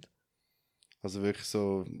Leute sind. Also wirklich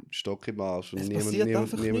so Stock im Arsch und Es niemand passiert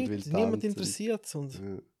einfach will nichts, tanzen. niemand interessiert es. Und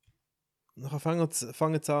Ja. nachher fangen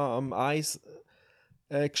sie an, am Eis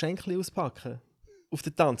Geschenke auspacken. Auf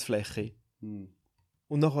der Tanzfläche.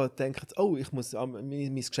 Und nachher denken sie, oh, ich muss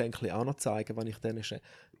mein Geschenk auch noch zeigen, wenn ich denen schenke.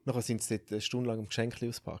 Nachher sind sie dort stundenlang am Geschenk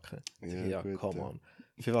auspacken. Ja, gut, come ja. on.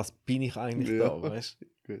 Für was bin ich eigentlich Ja. da, weißt du?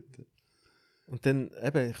 Gut. Und dann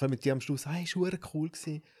eben, kommen die am Schluss, hey, ist verdammt cool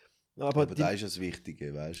gewesen. Aber das ist das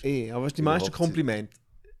Wichtige, weißt du? aber weißt, die Bei der meisten Hochzeit. Komplimente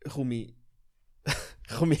komme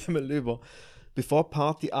ich einmal über, bevor die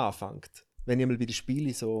Party anfängt. Wenn ich einmal bei den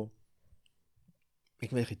Spielen so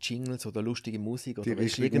irgendwelche Jingles oder lustige Musik oder Die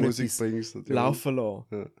weißt, richtige Musik irgendetwas bringst du. laufen lassen.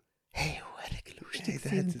 Ja. Hey, verdammt lustig Der hat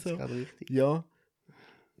sind jetzt so. gerade richtig. Ja.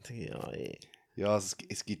 Ja, Ja, also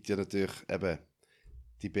es gibt ja natürlich eben,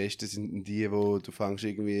 die Besten sind die, wo du fängst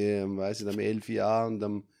irgendwie, weiss nicht, am 11 Uhr an und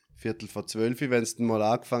am Viertel vor 12 Uhr, wenn es dann mal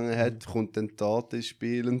angefangen hat, kommt dann dort ins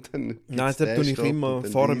Spiel und dann gibt's Nein, da den tue ich Stopp immer und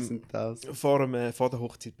dann vor dies und das. vor der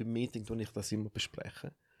Hochzeit beim Meeting tue ich das immer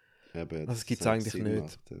besprechen. Eben, Also es gibt es hat eigentlich Sinn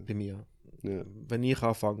nicht gemacht, bei mir. ja. Ja. Wenn ich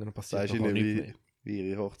anfange, dann passiert Sagst du nachher ihnen, nichts mehr. wie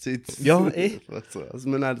ihre Hochzeit? Ja, Also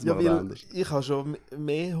wir nennen es Ja, mal weil anders. ich habe schon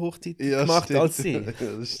mehr Hochzeiten Ja, gemacht stimmt. als sie. Ja,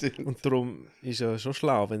 das stimmt. Und darum ist ja schon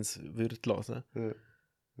schlau, wenn sie hören würden.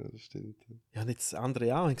 Ja, das stimmt. Ja, und jetzt das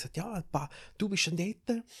andere auch. Und ich gesagt, ja, du bist dann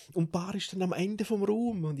dort und ein Paar ist dann am Ende vom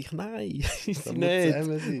Raum. Und ich, nein, ist sie Da muss zusammen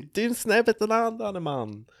nicht. sein. Tun es nebeneinander an,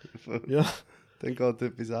 Mann. Ja, Dann geht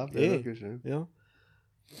etwas ab, Eh. logisch. Ja. ja.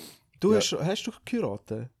 Du Ja. hast du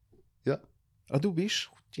geheiratet? Ja. Ah, du bist?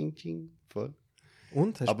 Ching, ching. Voll.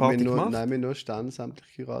 Und? Hast du Aber Party wir gemacht? nein, wir nur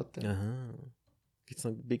standesamtlich geheiratet. Aha. Gibt es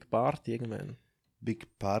noch eine Big Party irgendwann? Big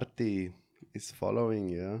Party is following,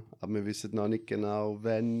 ja. Aber wir wissen noch nicht genau,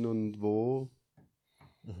 wenn und wo.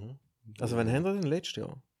 Also wann haben wir denn letztes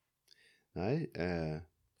Jahr? Nein,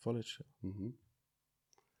 Vorletztes Jahr. mhm.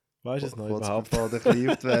 Weißt du es noch Kurz überhaupt? bevor der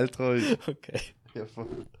Kleine auf die Welt kommt. Okay. Ja,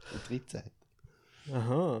 von 13.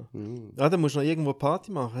 Aha. Mhm. Ah, dann musst du noch irgendwo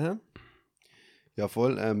Party machen, hä? Ja,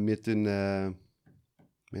 voll. Wir haben jetzt eine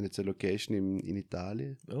Location in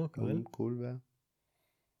Italien, Oh, geil. cool wäre.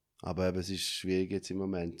 Aber eben, es ist schwierig jetzt im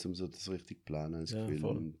Moment, um so das richtig zu planen, habe ich das Ja, Gefühl.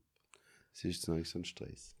 voll. Und es ist jetzt noch nicht so ein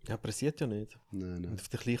Stress. Ja, passiert ja nicht. Nein. Und auf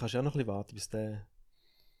den Kleinen kannst du auch noch ein bisschen warten,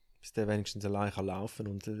 bis der wenigstens allein kann laufen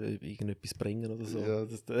und irgendetwas bringen oder so. Ja.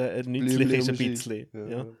 Das, nützlich ist ein Blümchen bisschen.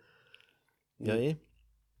 umschieben. Ja, eh.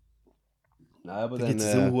 Nein, aber Da dann, gibt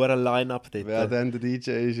es so ein hohes Line-Up dort. wer dann der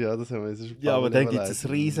DJ ist, ja, das haben wir uns schon ein Ja, paar aber Mal dann gibt es ein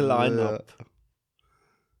überlegt. riesen Line-Up. Ja.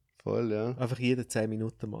 Voll, ja. Einfach jede 10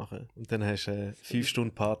 Minuten machen. Und dann hast du 5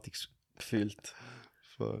 Stunden Party gefüllt.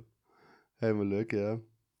 Voll. Hey, mal schauen, ja.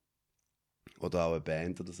 Oder auch eine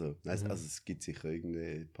Band oder so. Nein, Mhm. also es gibt sicher irgendwie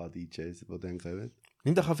ein paar DJs, die dann kommen.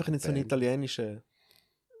 Nimm doch einfach nicht so einen Band. italienischen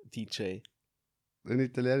DJ. Ein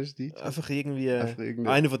italienischer DJ? Einfach irgendwie Einfach irgendwie-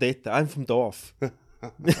 einen von dort, einen vom Dorf.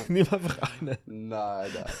 Nimm einfach einen.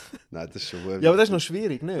 Nein. Nein, das ist schon wohl. Ja, aber das ist noch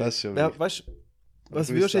schwierig, ne? Das ist schon Weißt wichtig. du, was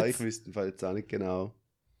würdest du Ich jetzt... wüsste im Fall jetzt auch nicht genau.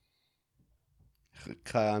 Ich habe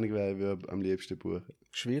keine Ahnung, wer würde am liebsten buchen.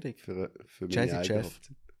 Schwierig. Für meine Jazzy eigene Jeff.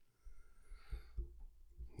 Hochzeit.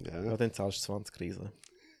 Ja, Ja, dann zahlst du 20 Riesen.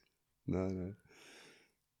 nein.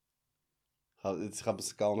 Ich habe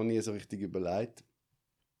es gar noch nie so richtig überlegt.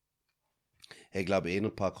 Ich glaube, noch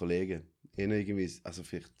ein paar Kollegen. Noch irgendwie, also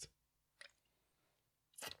vielleicht.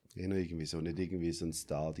 Noch irgendwie so, nicht irgendwie so ein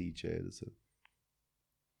Star-DJ oder so.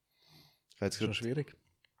 Ich habe jetzt Das ist schon gerade- schwierig.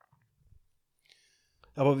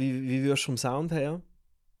 Aber wie würdest du vom Sound her?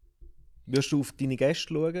 Würdest du auf deine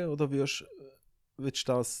Gäste schauen oder würdest du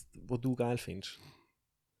das, was du geil findest?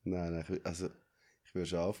 Nein, ich würde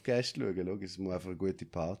schon auf Gäste schauen. Logisch, es muss einfach eine gute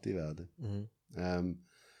Party werden. Mhm.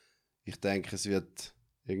 Ich denke, es wird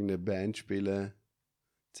irgendeine Band spielen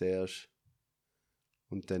zuerst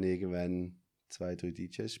und dann irgendwann 2-3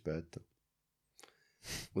 DJs später.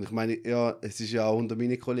 Und ich meine, ja, es ist ja auch unter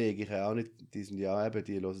meinen Kollegen, ich habe auch nicht, die sind ja auch eben,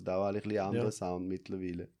 die hören auch alle ein bisschen anderen Ja. Sound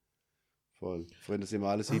mittlerweile. Voll. Früher sind wir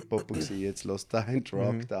alles Hip-Hop gewesen, jetzt hört der einen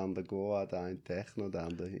Rock, Mhm. der andere Goa, der eine Techno, der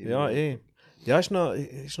andere... Ja, Ja, ist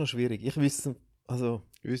noch schwierig. Ich wüsste, also,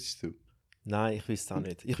 Wüsstest du? nein, ich wüsste auch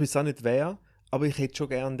nicht. Ich wüsste auch nicht wer, aber ich hätte schon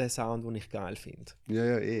gerne den Sound, den ich geil finde.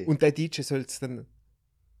 Ja, Und der DJ soll es dann...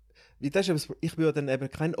 Wie das ist eben das- Ich würde dann eben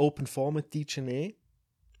keinen Open-Format-DJ nehmen,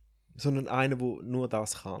 sondern einen, der nur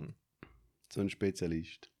das kann. So ein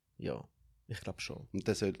Spezialist. Ja, ich glaube schon. Und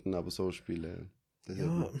der sollte dann aber so spielen. Das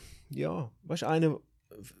sollte Ja, man- ja. Weißt du, einer,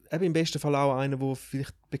 eben im besten Fall auch einer, der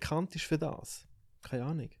vielleicht bekannt ist für das. Keine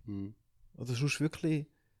Ahnung. Mhm. Oder sonst wirklich.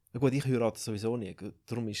 Ja gut, ich heirate sowieso nicht.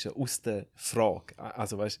 Darum ist ja aus der Frage.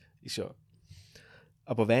 Also weißt du, ist ja.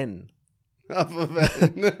 Aber wenn. Aber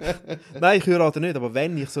wenn... Nein, ich heirate nicht, aber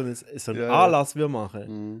wenn ich so einen Ja. Anlass würde machen,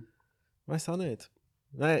 Mhm. weiß auch nicht.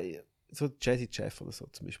 Nein, so Jazzy Jeff oder so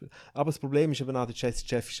zum Beispiel. Aber das Problem ist eben auch, der Jazzy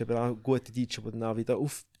Jeff ist eben auch ein guter DJ, der dann auch wieder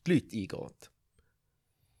auf die Leute eingeht.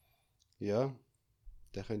 Ja,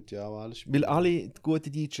 der könnte ja auch alles spielen. Weil alle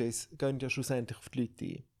guten DJs gehen ja schlussendlich auf die Leute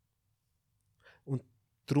ein. Und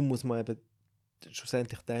darum muss man eben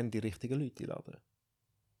schlussendlich dann die richtigen Leute einladen.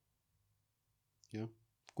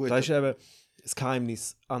 Gut, Das ist eben das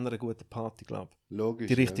Geheimnis an einer guten Party, glaube ich. logisch.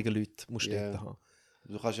 Die richtigen Leute musst du Ja. dort haben.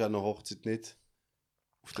 Ja. Du kannst ja an einer Hochzeit nicht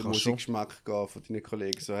auf den Kannst schon. Musikgeschmack gehen von deinen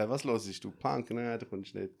Kollegen. So, hey, was hörst du? Punk? Nein, du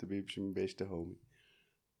kommst nicht, du bleibst mein bester Homie.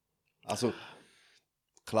 Also,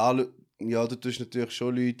 klar, ja, du tust natürlich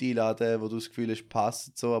schon Leute einladen, wo du das Gefühl hast,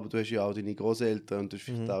 passen so, aber du hast ja auch deine Großeltern und du hast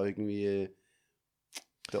vielleicht auch irgendwie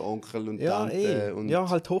den Onkel und Ja, Tante. Und ja,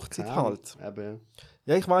 halt Hochzeit keine Ahnung, halt. Eben.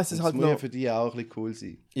 Ja, ich weiß Und es das halt muss ja noch. für dich auch ein bisschen cool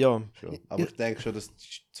sein. Ja, Schon. Aber ich denke schon, dass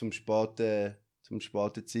zum späten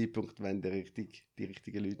Zeitpunkt, wenn die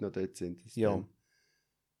richtigen Leute noch dort sind, dass Ja.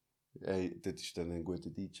 dann, dort ist dann ein guter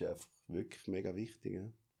DJ einfach wirklich mega wichtig. Ja.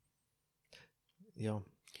 ja.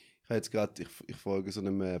 Ich habe jetzt gerade, ich folge so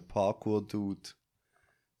einem Parkour-Dude,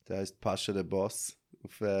 der heißt Pascha der Boss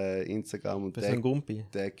auf Instagram und Das ist ein Gumpi.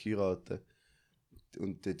 der geheiratet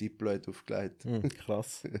und der Diplo hat aufgelegt.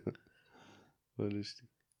 Krass. Voll lustig.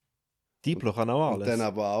 Diplo kann auch Und alles. dann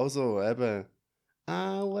aber auch so, eben,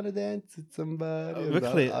 I wanna dance with somebody. Und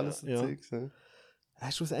Wirklich? alles so Ja. Zeugs, ja.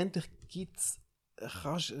 Schlussendlich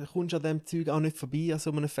kommst du an diesem Zeug auch nicht vorbei an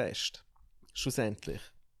so einem Fest. Schlussendlich.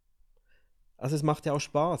 Also es macht ja auch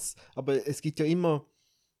Spaß, aber es gibt ja immer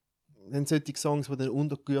dann solche Songs, die dann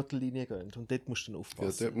unter die Gürtellinie gehen und dort musst du dann Ja,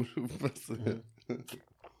 aufpassen. dort musst du aufpassen.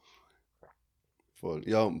 Voll.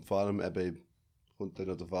 Ja, und vor allem eben kommt dann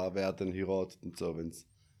noch darauf an, wer dann heiratet und so. Wenn es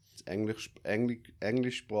Englisch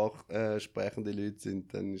sprechende Leute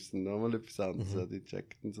sind, dann ist es nochmal etwas anderes. Ja, die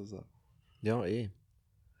checken so Sachen. Ja, eh.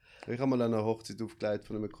 Ich habe mal eine Hochzeit aufgelegt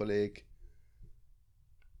von einem Kollegen.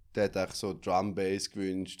 Der hat auch so Drum Bass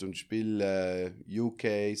gewünscht und spielen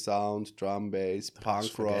UK Sound, Drum Bass,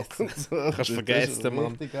 Punk Rock und so. Kannst du vergessen, Mann.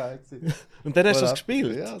 Richtig geil gewesen. Und dann hast du Voll das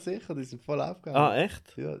gespielt? Ja, sicher, die sind voll aufgegangen. Ah,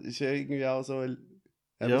 echt? Ja, ist ja irgendwie auch so,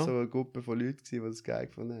 Ja. so eine Gruppe von Leuten gewesen, die das geil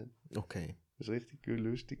gefunden haben. Okay. Das war richtig cool,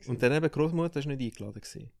 lustig gewesen. Und dann eben Großmutter ist nicht eingeladen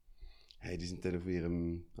gewesen? Hey, die sind dann auf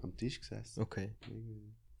ihrem am Tisch gesessen. Okay.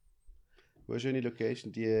 Wo eine schöne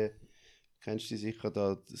Location, die kennst du sicher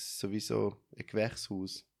da, das ist sowieso ein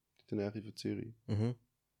Gewächshaus in der Nähe von Zürich. Mhm.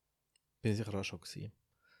 Bin sicher auch schon gewesen.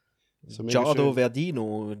 So mega Giardo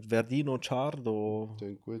schön. Verdino Giardo,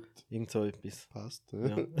 Klingt gut, irgend so etwas. passt.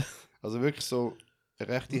 Ja, Also wirklich so eine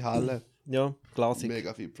rechte Halle, ja, Glasig.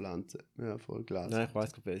 mega viele Pflanzen. Ja, voll Glas. Nein, ich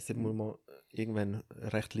weiss gar nicht, das muss man irgendwann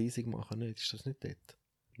recht leisig machen, nicht? Ist das nicht dort?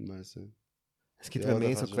 Weiss nicht. Es gibt Ja, ja, mehr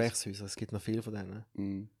da so kannst du Gewächshäuser, es gibt noch viele von denen.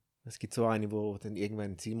 Mhm. Es gibt so eine, wo dann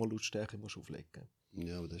irgendwann die Zimmerlautstärke musst auflegen.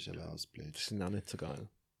 Ja, aber das ist eben auch das Blöd. Das sind auch nicht so geil.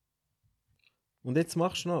 Und jetzt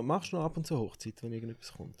machst du noch ab und zu Hochzeit, wenn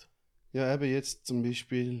irgendetwas kommt. Ja, eben jetzt zum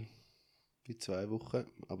Beispiel in 2 Wochen,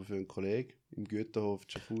 aber für einen Kollegen im Güterhof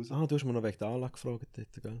Schaffhausen. Ah, du hast mir noch wegen der Anlage gefragt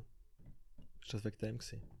dort, gell? Ist das wegen dem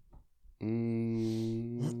gewesen?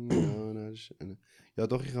 Ja, nein, das ist, ja,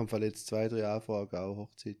 doch, ich habe jetzt 2, 3 Anfragen, auch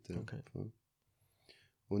Hochzeiten. Okay. Voll.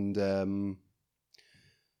 Und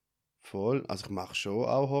voll, also ich mache schon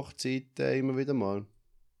auch Hochzeiten immer wieder mal.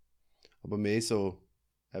 Aber mehr so,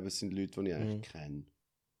 eben, es sind Leute, die ich eigentlich kenne.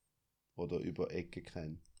 Oder über Ecken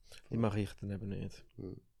kenne. Die mache ich dann eben nicht.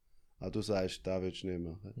 Ah, du sagst, da willst du nicht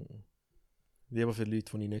machen. Lieber für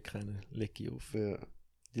Leute, die ich nicht kenne, lege ich auf. Ja.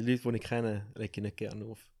 Die Leute, die ich kenne, lege ich nicht gerne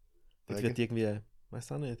auf. Das Wegen? wird irgendwie,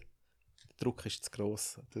 weiß auch nicht, der Druck ist zu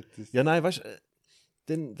gross. Das ist, Ja, nein, weißt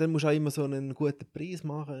du, dann musst du auch immer so einen guten Preis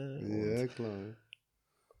machen. ja, klar.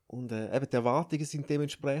 Und eben die Erwartungen sind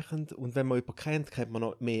dementsprechend. Und wenn man jemanden kennt, kennt man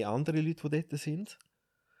noch mehr andere Leute, die dort sind.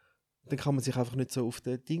 Dann kann man sich einfach nicht so auf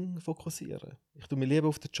das Ding fokussieren. Ich tue mich lieber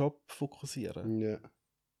auf den Job fokussieren. Ja.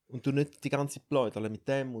 Und du nicht die ganze Zeit bläudeln mit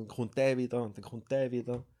dem und dann kommt der wieder und dann kommt der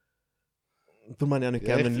wieder. Und du meinst ja nicht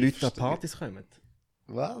Ja, gerne, wenn ich Leute an verstehe. Partys kommen.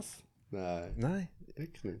 Was? Nein, Nein,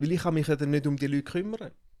 wirklich nicht. weil ich kann mich ja dann nicht um die Leute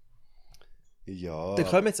kümmern. Ja, Dann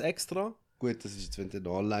kommen jetzt extra. gut, das ist jetzt, wenn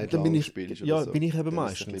du online Dann bin ich- spielst ja, oder so. bin ich eben dann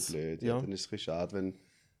meistens. Ist es ein bisschen blöd. Ja. Ja. Dann ist es ein bisschen schade, wenn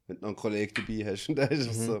du noch einen Kollegen dabei hast und dann ist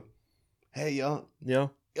es so, hey, ja,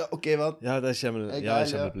 Ja, okay, warte. ja, das ist einmal, Egal, ja,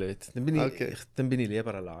 ist ja. einmal blöd. Dann bin ich, Okay. dann bin ich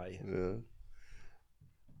lieber allein. Ja.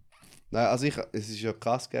 Nein, also es ist ja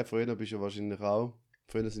krass gegeben, früher bist du ja wahrscheinlich auch,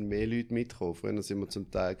 früher sind mehr Leute mitgekommen, früher sind wir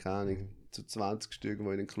zum Teil, keine Ahnung, zu 20 Stück, die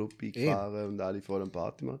in den Club eingefahren und alle voll am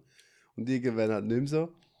Party machen. Und irgendwann halt nicht mehr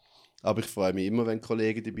so. Aber ich freue mich immer, wenn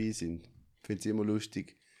Kollegen dabei sind. Ich finde es immer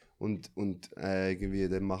lustig. Und irgendwie,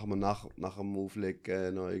 dann machen wir nach dem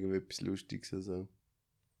Auflegen noch irgendwie etwas Lustiges. Also.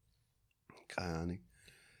 Keine Ahnung.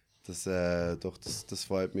 Das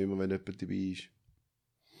freut mich immer, wenn jemand dabei ist.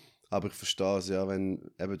 Aber ich verstehe es, ja, wenn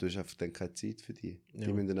eben, du hast einfach dann keine Zeit für die. Ja.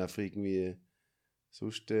 Die müssen dann einfach irgendwie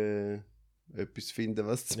sonst etwas finden,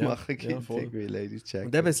 was zu Ja, machen gibt. ja, voll. Irgendwie Ladies Check.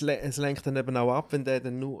 Und eben, es lenkt dann eben auch ab, wenn der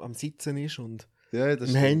dann nur am Sitzen ist und ja, das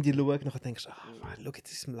im stimmt. Handy schaut, nachher denkst du, schau,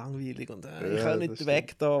 jetzt ist es ihm langweilig und ich Ja, kann das nicht stimmt.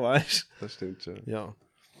 weg da, weißt Das stimmt schon. du? Ja.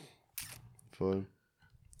 Voll.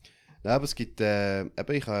 Nein, aber es gibt, eben,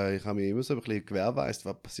 ich habe mich immer so ein bisschen gewährleistet,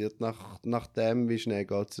 was passiert nach dem, wie schnell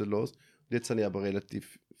geht es los. Und jetzt habe ich aber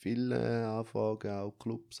relativ viele Anfragen, auch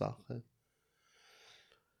Clubsachen.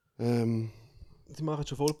 Sie machen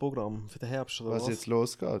schon Vollprogramm für den Herbst oder Was was? jetzt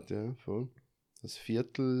losgeht, ja, voll. Das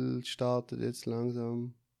Viertel startet jetzt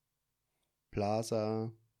langsam.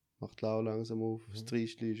 Plaza macht auch langsam auf. Das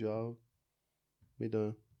Triestli ist auch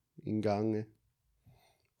wieder in Gange.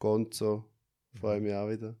 Gonzo, freue mich auch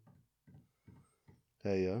wieder.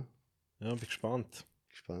 Hey, ja, Ja, bin gespannt.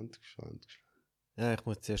 gespannt. Ja, ich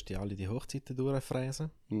muss zuerst alle die Hochzeiten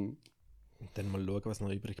durchfräsen Hm. und dann mal schauen, was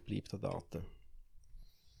noch übrig bleibt an Daten.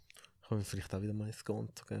 Kommen vielleicht auch wieder mal ins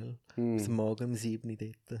Konto, gell? Bis morgen um 7 Uhr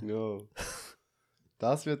dort. Ja.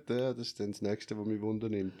 Das ist dann das Nächste, was mich Wunder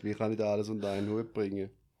nimmt. Wie kann ich da alles unter einen Hut bringen?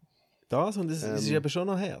 Das und es ist eben schon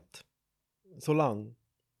noch hart. So lang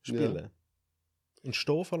spielen. In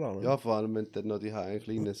Stehen vor allem. Ja, vor allem, wenn du dann noch die einen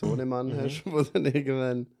kleinen Sohnemann hast, der dann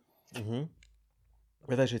irgendwann Mhm.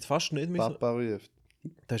 Weil das ist jetzt fast nicht mehr so... Papa ruft.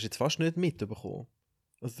 Das hast du jetzt fast nicht mitbekommen.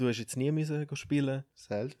 Also du hast jetzt nie müssen spielen.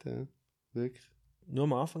 Selten, ja. Wirklich. Nur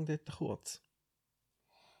am Anfang dort kurz.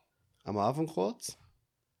 Am Anfang kurz.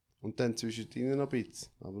 Und dann zwischendrin noch ein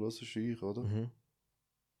bisschen. Aber nur so schüch, oder? Mhm.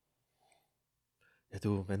 Ja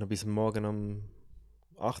du, wenn du bis am Morgen um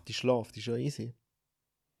 8 Uhr schlaft, ist ja easy.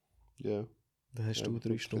 Ja. Dann hast du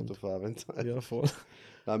 3 Stunden. Ja, voll.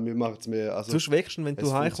 Nein, wir machen es mehr. Also, Du wächst, wenn du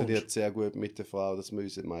es heimkommst. funktioniert sehr gut mit der Frau, dass wir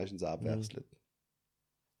uns meistens abwechseln.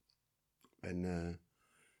 Wenn,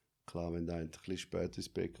 klar, wenn der eine ein bisschen später ins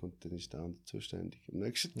Bett kommt, dann ist der andere zuständig. Am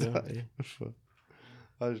nächsten Tag.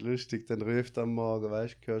 Das ist lustig, dann ruft er am Morgen,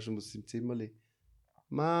 weißt du, hörst du aus seinem Zimmer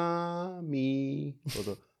Mami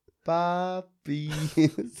oder Papi.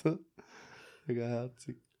 So. Mega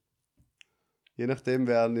herzig. Je nachdem,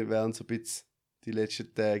 wer so ein bisschen die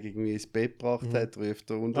letzten Tage irgendwie ins Bett gebracht hat, ruft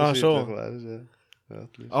er unterschiedlich. Schon. Weißt du, ja.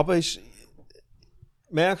 Aber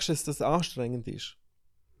merkst du, dass das anstrengend ist?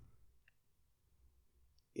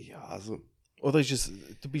 Ja, also... Oder ist es,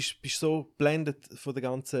 du bist so geblendet von der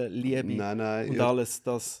ganzen Liebe nein, und ja, alles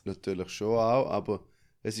das? natürlich schon auch, aber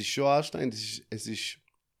es ist schon anstrengend. Es ist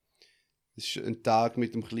ein Tag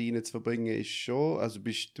mit dem Kleinen zu verbringen, ist schon, also du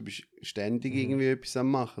bist ständig irgendwie etwas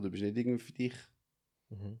am machen. Du bist nicht irgendwie für dich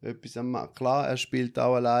etwas am machen. Klar, er spielt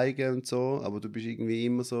auch alleine und so, aber du bist irgendwie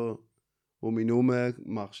immer so um ihn herum,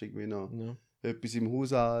 machst irgendwie noch etwas im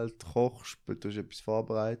Haushalt, kochst, tust etwas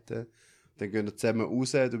vorbereiten. Dann gehen wir zusammen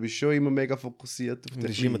raus. Du bist schon immer mega fokussiert auf den Du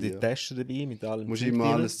hast immer die Tasche dabei mit allem. Du musst Zeug immer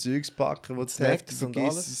drin. alles Zeugs packen, was du Snacks nicht und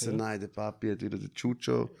vergisst. alles, So, ja. nein, der Papi hat wieder den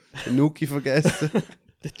Chucho, den Nuki vergessen.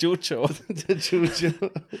 Der Chucho. Der Chucho.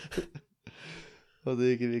 Oder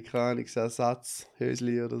irgendwie, keine Ahnung, so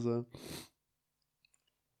Ersatzhösli oder so.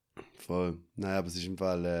 Voll. Nein, aber es ist im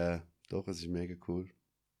Fall, doch, es ist mega cool.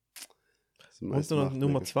 Und noch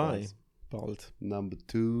Nummer 2. Bald. Number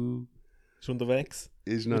 2. Ist unterwegs.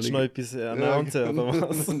 Ist noch Willst du nicht. noch etwas announcen, oder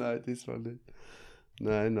was? Nein, das war nicht.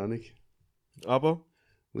 Nein, noch nicht. Aber?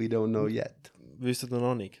 We don't know yet. Wüsst ihr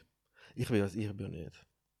noch nicht? Ich will nicht.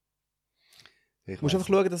 Du musst einfach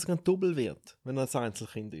schauen, dass es kein Double wird, wenn er ein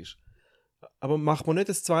Einzelkind ist. Aber macht man nicht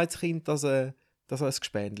ein zweites Kind, dass er ein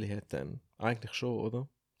Gespendli hat dann? Eigentlich schon, oder?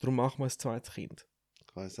 Darum machen wir ein zweites Kind.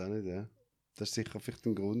 Ich weiß auch nicht, ja. Das ist sicher vielleicht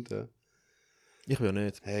ein Grund, ja. Ich will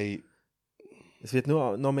nicht. Hey. Es wird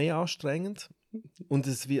nur noch mehr anstrengend. Und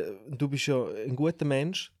du bist ja ein guter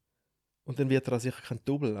Mensch. Und dann wird er auch sicher kein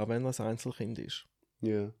Double, auch wenn er ein Einzelkind ist.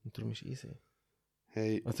 Ja. Und darum ist es easy.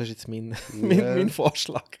 Hey. Also das ist jetzt mein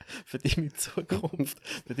Vorschlag für deine Zukunft,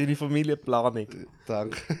 für deine Familienplanung.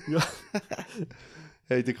 Danke. Ja.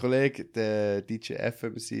 Hey, der Kollege, der DJ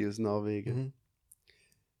FMC aus Norwegen,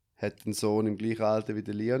 hat einen Sohn im gleichen Alter wie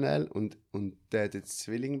der Lionel und der hat jetzt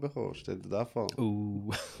Zwillinge bekommen. Stell dir das vor.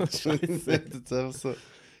 Scheiße. Der hat jetzt einfach so,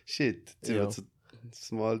 shit, jetzt Ja. sind wir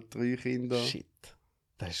so mal 3 Kinder. Shit.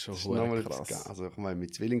 Das ist schon Das ist nochmal krass. etwas, also ich meine,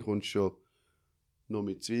 mit Zwilling kommst du schon, noch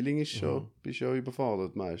mit Zwilling ist schon, bist du schon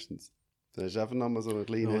überfordert meistens. Da hast du einfach nochmal so eine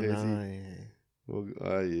kleine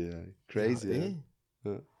Nein. Crazy, ja.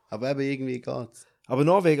 Ja. Aber eben irgendwie geht's. Aber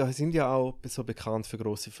Norweger sind ja auch so bekannt für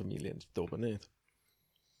grosse Familien, da oben nicht?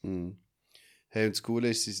 Hey, und das Coole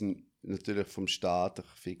ist, sie sind natürlich vom Staat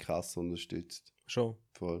viel krasser unterstützt. Schon.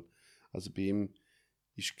 Voll. Also bei ihm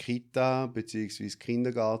ist Kita bzw.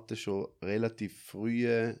 Kindergarten schon relativ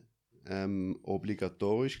früh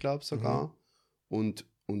obligatorisch, glaube ich sogar. Und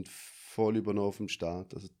voll übernommen vom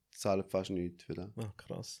Staat. Also zahlen fast nichts für das. Ah,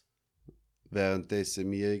 krass. Währenddessen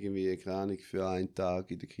wir irgendwie, keine Ahnung, für einen Tag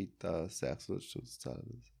in der Kita 600 Stutz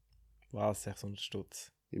zahlen. Was, 600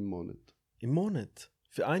 Stutz? Im Monat. Im Monat?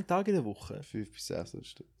 Für einen Tag in der Woche? 500 bis 600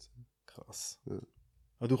 Stutz. Krass. Ja.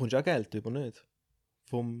 Aber du kommst auch Geld über, nicht?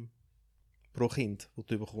 Pro Kind, das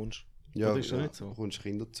du bekommst. Ja, oder ist das ja, nicht so? du kommst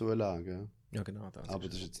Kinderzulagen. Ja. Ja, genau. Das Aber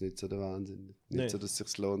das ist jetzt nicht so der Wahnsinn. Nicht Nee. so, dass es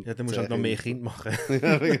sich lohnt. Ja, dann musst du halt noch mehr Kinder machen.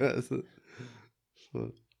 Ja, also.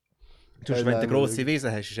 So. Sonst, wenn du eine grosse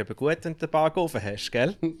Wiese hast, ist es eben gut, wenn du einen Backofen hast,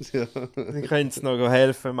 gell? Ja. Dann können sie noch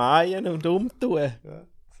helfen, mähen und umtun. Ja,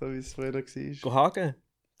 so wie es früher war. Go hagen.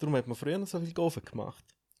 Darum hat man früher noch so viel Ofen gemacht.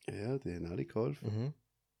 Ja, die haben alle geholfen.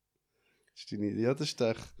 Ja, das ist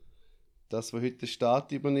echt das, was heute der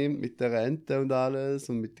Staat übernimmt mit der Rente und alles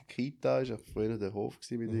und mit der Kita, war früher der Hof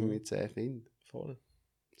mit irgendwie 10 Kindern. Voll.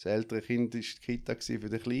 Das ältere Kind war die Kita für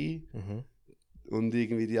den Kleinen. Und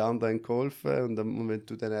irgendwie die anderen haben geholfen. Und wenn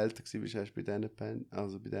du dann älter warst, hast du bei denen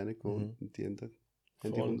bei denen gewohnt. Und die haben dich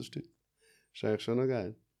unterstützt. Das ist eigentlich schon noch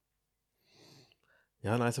geil.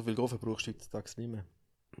 Ja, nein, so viel Ofen brauchst du heutzutage nicht mehr.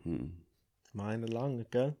 Meine lange,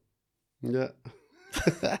 gell? Ja.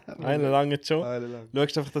 Eine lange schon. Eine lang.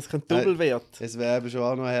 Schaust einfach, dass es kein Double wird. Es wäre eben schon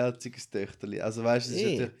auch noch ein herziges Töchterli. Also weißt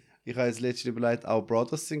du, Ich habe jetzt letztens überlegt, auch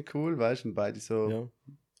Brothers sind cool, weißt du, und beide so... Ja.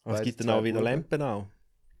 Aber es beide gibt dann zwei auch wieder Brüder. Lampen auch.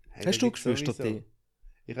 Hey, Hast da du gibt's Geschwister? sowieso.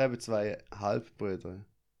 Ich habe 2 Halbbrüder,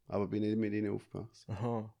 aber bin nicht mit ihnen aufgewachsen.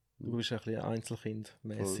 Aha, du bist ein bisschen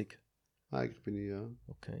Einzelkind-mäßig. Eigentlich bin ich ja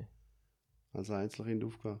Okay. als Einzelkind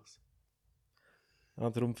aufgewachsen. Ah,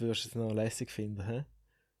 darum wirst du es noch lässig finden, hä?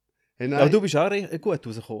 Hey, Ja, aber nein. du bist auch gut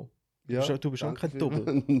rausgekommen. Ja, Du bist auch danke kein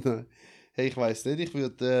Double. Nein. Hey, ich weiß nicht, ich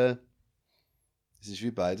würde... es ist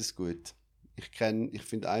wie beides gut. Ich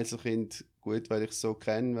finde Einzelkind gut, weil ich es so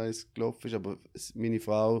kenne, weil es gelaufen ist, aber meine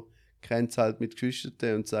Frau kennt es halt mit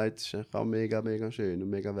Geschwistern und sagt, es ist eigentlich auch mega, mega schön und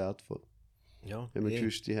mega wertvoll, Ja, wenn man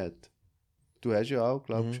Geschwister hat. Du hast ja auch,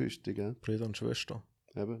 glaube ich, Geschwister, gell? Brüder und Schwester.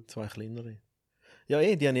 Eben. 2 kleinere. Ja,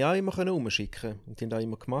 die habe ich auch immer rumschicken. Und die haben auch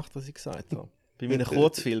immer gemacht, was ich gesagt habe. Bei meinen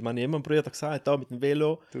Kurzfilmen habe ich immer dem Bruder gesagt, da mit dem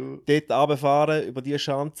Velo, Du, dort runterfahren, über die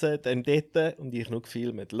Schanze, dann dort und ich noch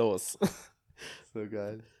gefilmt. Los. so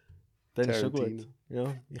geil. Dann ist schon Tarantino. gut.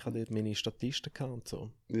 Ja, ich hatte dort meine Statisten gehabt und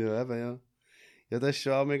so. Ja, eben, ja. Ja, das ist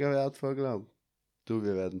schon auch mega wertvoll, glaube ich. Du,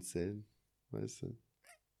 wir werden es sehen. Weißt du?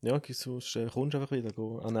 Ja, sonst kommst du einfach wieder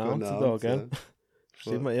announcen da, Announcen, gell? ja. Das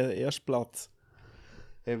ist immer erst Platz.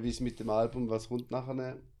 Hey, wie ist mit dem Album? Was kommt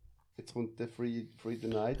nachher? Jetzt kommt der Free the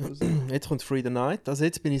Night raus. Jetzt kommt Free the Night. Also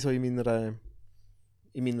jetzt bin ich so in meiner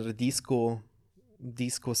Disco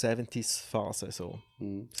 70s Phase, so.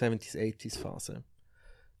 70s, 80s Phase.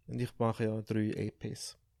 Und ich mache ja 3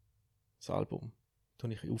 EPs. Das Album.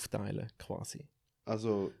 Tue ich aufteilen, quasi.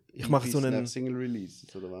 Also, Ich mache so einen... Single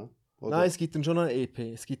Releases, oder was? Oder? Nein, es gibt dann schon eine EP.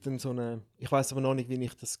 Es gibt dann so eine... Ich weiß aber noch nicht, wie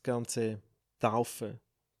ich das Ganze taufe.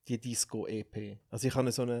 Die Disco-EP. Also ich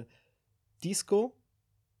habe so eine Disco-Funk,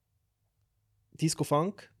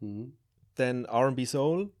 dann R&B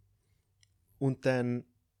Soul und dann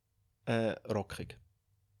rockig.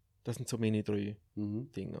 Das sind so meine 3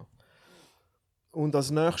 Dinger. Und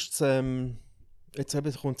als nächstes, jetzt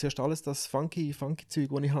eben kommt zuerst alles das funky Zeug,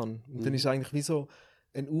 das ich habe. Und dann ist eigentlich wie so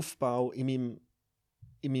ein Aufbau in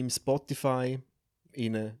meinem Spotify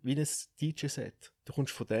rein, wie ein DJ-Set. Du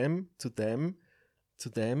kommst von dem zu dem zu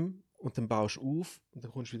dem und dann baust du auf und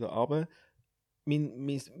dann kommst du wieder runter. Mein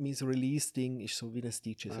Release-Ding ist so wie ein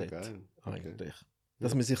DJ-Set. Geil. Eigentlich. Okay.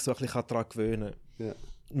 Dass man sich so ein bisschen daran gewöhnen kann. Ja.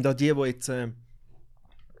 Und auch die jetzt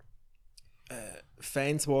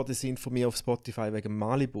Fans geworden sind von mir auf Spotify wegen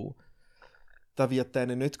Malibu, da wird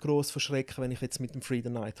denen nicht gross verschrecken, wenn ich jetzt mit dem Free the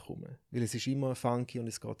Night komme. Weil es ist immer funky und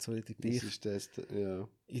es geht so in die gleiche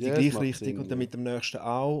Richtung Sinn, und dann mit dem nächsten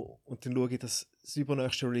auch. Und dann schaue ich das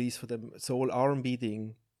übernächste Release von dem Soul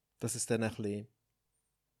R&B-Ding, dass es dann ein bisschen,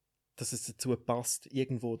 dass es dazu passt,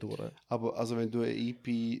 irgendwo durch. Aber also wenn du eine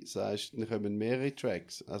EP sagst, dann kommen mehrere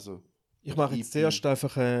Tracks. Also ich mache jetzt zuerst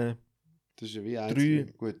einfach das ist ja wie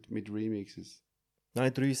 3 gut mit Remixes.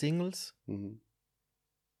 Nein, 3 Singles. Mhm.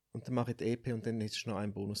 Und dann mache ich die EP und dann ist noch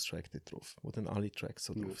ein Bonustrack dort drauf, wo dann alle Tracks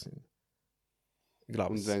so drauf sind. Ich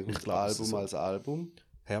glaube, Und wenn kommt das Album so. Als Album?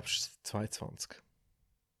 Herbst 2022.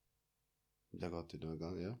 Da geht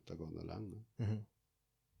noch lang. Ne? Mhm.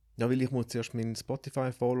 Ja, weil ich muss zuerst mein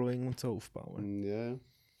Spotify-Following und so aufbauen. Ja.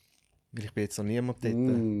 Weil ich bin jetzt noch niemand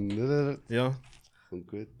dort. Ja. Kommt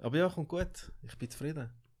gut. Aber ja, kommt gut. Ich bin zufrieden.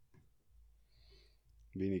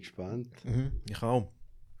 Bin ich gespannt. Ich auch.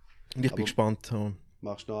 Und ich bin gespannt.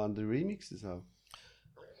 Machst du noch andere Remixes auch?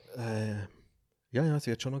 Ja, es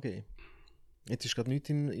wird schon noch geben. Jetzt ist gerade nichts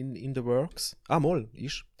in the works. Mal,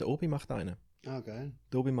 ist. Der Obi macht einen. Ah, geil.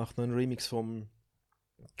 Der Obi macht noch einen Remix vom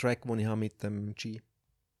Track, den ich habe mit dem G.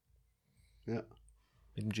 Ja.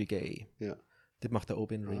 Mit dem G-Gay. Ja. Dort macht der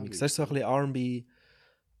Obi einen Remix. Das ist so ein bisschen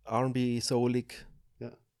R&B soulig.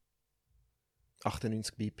 Ja.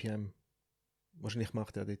 98 BPM. Wahrscheinlich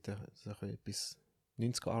macht er dort so etwas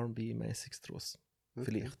 90 R&B-mäßiges draus. Okay.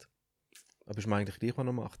 Vielleicht. Aber ist mir eigentlich gleich, was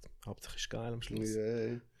er macht. Hauptsächlich ist geil am Schluss.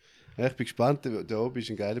 Ja, ich bin gespannt. Der Obi ist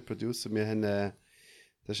ein geiler Producer. Wir haben, das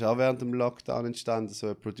ist auch während dem Lockdown entstanden, so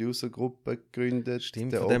eine Producer-Gruppe gegründet.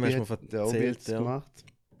 Stimmt, der von dem Obi hast du mir der Obi erzählt, ja. Gemacht.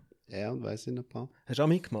 Er und weiss ich noch ein paar. Hast du auch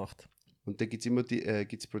mitgemacht? Und dann gibt es immer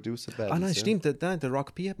gibt's Producer-Battles. Ah nein, stimmt. Der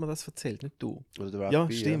Rock P hat mir das erzählt, nicht du. Oder der Rock ja,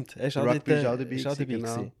 P, stimmt. Ja. Er ist der auch Rock P ist auch dabei. Ist auch dabei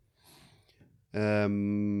genau.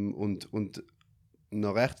 Und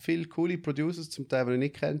noch recht viele coole Producers, zum Teil, die ich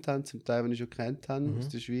nicht kennt habe, zum Teil, die ich schon kennt habe aus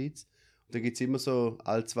der Schweiz. Und dann gibt es immer so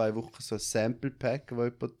alle 2 Wochen so ein Sample-Pack, wo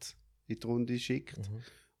jemand in die Runde schickt.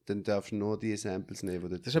 Dann darfst du nur die Samples nehmen.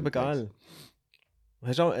 Die das ist aber geil.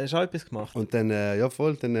 Hast du auch etwas gemacht? Und dann, ja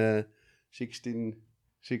voll, dann schickst du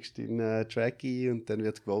deinen Track ein und dann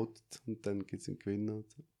wird gewotet und dann gibt es einen Gewinner. Und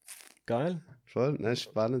so. Geil. Voll, nein,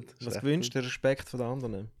 spannend. Was gewünscht, der Respekt von den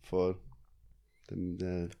anderen. Voll.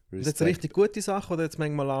 Dann, Ist das richtig gute Sache oder jetzt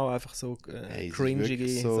manchmal auch einfach so cringige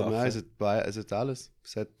so, Sachen? Nein, es hat alles.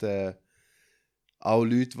 Es hat auch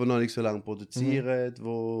Leute, die noch nicht so lange produzieren,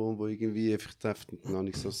 wo irgendwie einfach noch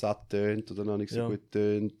nicht so satt tönt oder noch nicht so gut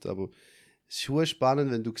tönt. Aber es ist schon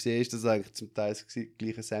spannend, wenn du siehst, dass eigentlich zum Teil das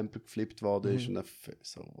gleiche Sample geflippt worden ist und dann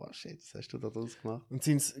so, wow, shit, was hast du da draus gemacht? Und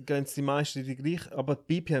gehen die meisten die gleich, aber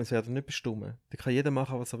die BPMs werden nicht bestimmt. Da kann jeder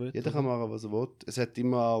machen, was er will. Jeder kann machen, was er will. Es hat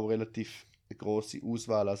immer auch relativ eine grosse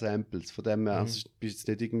Auswahl an Samples. Von dem her also bist jetzt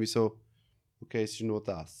nicht irgendwie so, okay, es ist nur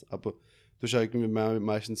das. Aber du hast irgendwie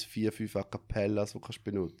meistens 4-5 A Cappellas, die du kannst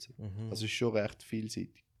benutzen kannst. Also es ist schon recht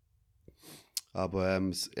vielseitig. Aber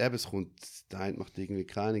es kommt, der eine macht irgendwie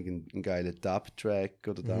einen geilen Dub-Track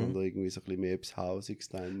oder der andere irgendwie so ein bisschen mehr etwas Hausiges,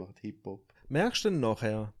 der eine macht Hip-Hop. Merkst du denn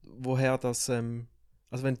nachher, woher das, also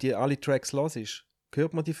wenn du alle Tracks hörst,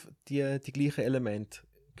 hört man die gleichen Elemente,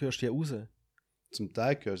 hörst du die raus? Zum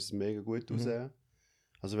Teil hörst du es mega gut raus.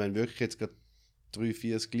 Also wenn wirklich jetzt gerade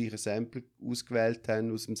 3-4 das gleiche Sample ausgewählt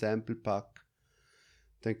haben aus dem Sample-Pack,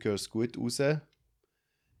 dann hörst du es gut raus.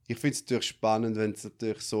 Ich finde es natürlich spannend, wenn es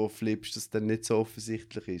natürlich so flippst, dass es dann nicht so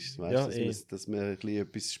offensichtlich ist. Weißt, Ja, dass man ein bisschen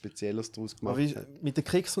etwas Spezielles daraus gemacht Aber hat. mit den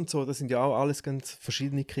Kicks und so, das sind ja auch alles ganz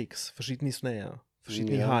verschiedene Kicks, verschiedene Snare,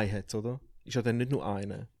 verschiedene Hi-Hats, oder? Ist ja dann nicht nur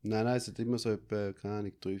eine. Nein, es hat immer so etwa, keine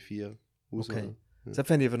Ahnung, 3-4 Auswahl. Okay. Das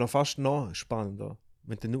fände ich aber noch fast noch spannender,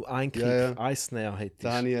 wenn du nur einen Kick, ein Snare hättest.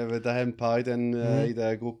 Da haben ein paar dann, in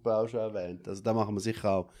der Gruppe auch schon erwähnt. Also da machen wir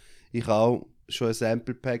sicher auch. Ich habe auch schon ein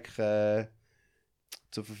Sample-Pack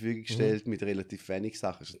zur Verfügung gestellt mit relativ wenig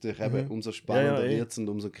Sachen. Es ist natürlich eben, umso spannender wird es und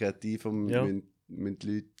umso kreativer müssen die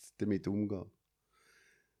Leute damit umgehen.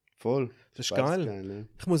 Voll. Das ist geil.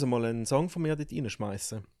 Ich muss mal einen Song von mir dort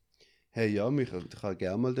reinschmeißen. Hey, ja, ich kann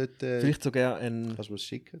gerne mal dort... Vielleicht sogar ein... Kannst du mir das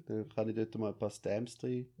schicken? Dann kann ich dort mal ein paar Stamps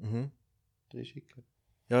drin schicken.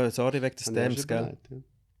 Ja, sorry, wegen des Stamps, gell? Bereit, ja.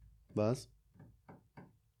 Was?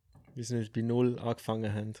 Weil sie nicht bei 0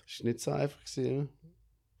 angefangen haben. Ist nicht so einfach gewesen,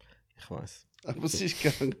 Ich weiss. aber es ist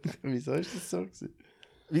gegangen. Wieso ist das so gewesen?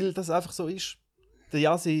 Weil das einfach so ist. Der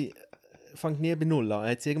Yasi fängt nie bei 0 an.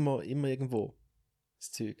 Er hat immer irgendwo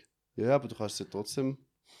das Zeug. Ja, aber du kannst es ja trotzdem...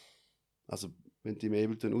 Also, wenn du im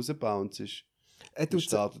Ableton rausbounce ist, dann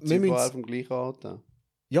startet es überall vom gleichen Ort an.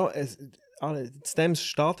 Ja, die Stems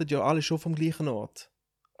starten ja alle schon vom gleichen Ort.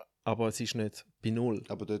 Aber es ist nicht bei 0.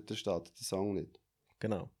 Aber dort startet der Song nicht.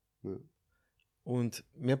 Genau. Ja. Und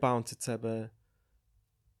wir bauen jetzt eben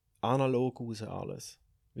analog raus alles.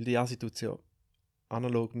 Weil die Yasi tut es ja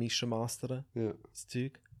analog mischen, mastern, das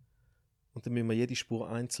Zeug. Und dann müssen wir jede Spur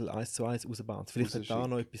einzeln 1:1 rausbauen. Vielleicht hat da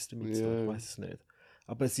noch etwas damit zu tun, ich weiß es nicht.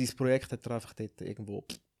 Aber sein Projekt hat er einfach dort irgendwo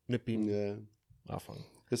nicht beim Anfang.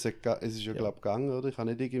 Es ist ja, glaube ich, gegangen, oder? Ich habe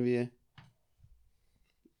nicht irgendwie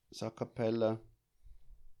Sackapella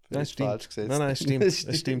falsch gesetzt. Nein, stimmt.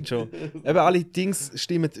 Es stimmt schon. Eben, alle Dings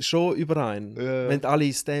stimmen schon überein. Ja. Wenn du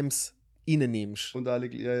alle Stems reinnimmst, Und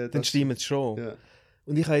alle, dann stimmen es schon. Ja.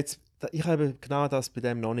 Und ich habe genau das bei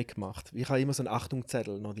dem noch nicht gemacht. Ich habe immer so einen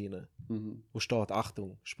Achtungszettel noch drin, wo steht,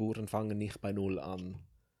 Achtung, Spuren fangen nicht bei 0 an.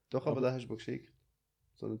 Doch, aber da hast du mir geschickt.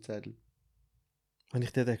 So einen Zettel. Habe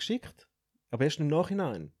ich dir den geschickt? Aber erst im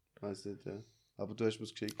Nachhinein. Weiß nicht, ja. Aber du hast mir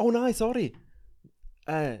es geschickt. Oh nein, sorry.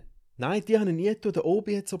 Nein, die haben ich nie getan. Der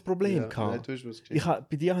Obi hat so ein Problem gehabt. Nein, du hast mir es geschickt.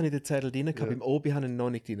 Bei dir habe ich den Zettel drin gehabt, beim Obi habe ich ihn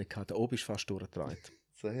noch nicht drin gehabt. Der Obi ist fast durchgedreht.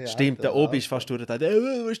 So, hey, Stimmt, Alter, der Obi ist fast durchgedreht.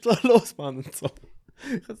 Was ist da los, Mann? Und so.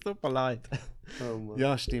 Es tut mir leid. Oh, Mann.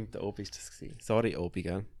 Ja, stimmt, der Obi ist das gewesen. Sorry, Obi,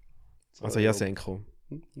 gell? Sorry, Also ja, Senko.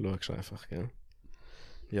 Schau einfach, gell?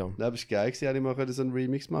 Ja. Nein, aber es war geil, ich mal so einen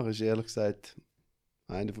Remix machen. Das ist ehrlich gesagt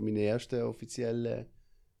einer von meinen ersten offiziellen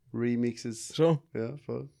Remixes. Schon? Ja,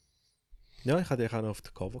 voll. Ja, ich habe dich auch noch auf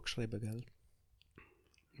das Cover geschrieben, gell?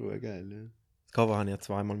 Geil, ja. Das Cover habe ich ja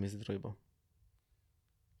zweimal drüber.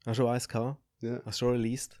 Hast du schon eins gehabt? Ja. Hast du schon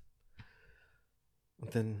released?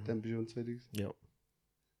 Und dann... Dann bist du uns fertig. Ja.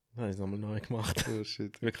 Dann habe ich es nochmal neu gemacht. Oh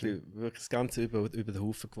shit. Wirklich das Ganze über den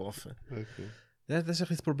Haufen geworfen. Okay. Ja, das ist ein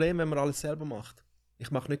bisschen das Problem, wenn man alles selber macht. Ich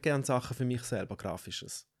mache nicht gerne Sachen für mich selber,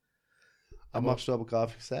 Grafisches. Aber machst du aber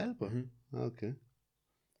Grafik selber? Mhm. Ah, okay.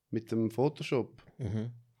 Mit dem Photoshop?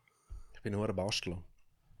 Mhm. Ich bin nur ein Bastler.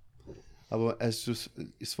 Aber das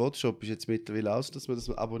Photoshop ist jetzt mittlerweile aus, dass man das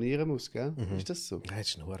abonnieren muss, gell? Mhm. Ist das so? Das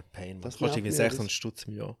ist nur ein Pain. Das Das kostet irgendwie nervt mich, 600 Stutz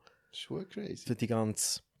im Jahr. Das ist schon crazy. Für die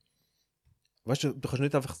ganze... Weißt du, du kannst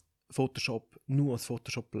nicht einfach Photoshop nur als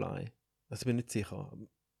Photoshop leihen. Also ich bin nicht sicher.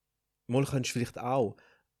 Mal könntest du vielleicht auch,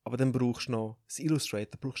 aber dann brauchst du noch das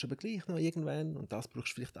Illustrator, brauchst du aber gleich noch irgendwann und das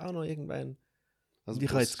brauchst du vielleicht auch noch irgendwann. Also und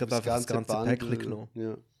ich habe jetzt gerade einfach das ganze Päckchen genommen.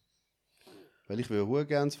 Ja. Weil ich will auch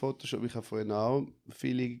gerne das Photoshop. Ich habe vorhin auch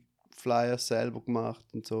viele Flyer selber gemacht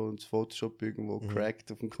und so und das Photoshop irgendwo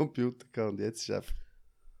cracked auf dem Computer gehabt und jetzt ist einfach...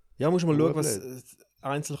 Ja, muss man schauen, was blöd.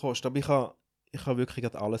 einzeln kostet. Aber ich habe wirklich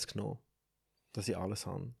gerade alles genommen, dass ich alles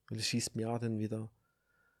habe. Weil es schießt mich an dann wieder,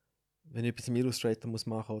 wenn ich etwas im Illustrator muss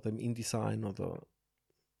machen oder im InDesign oder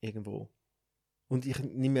irgendwo. Und ich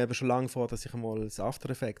nehme mir eben schon lange vor, dass ich einmal das After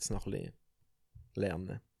Effects noch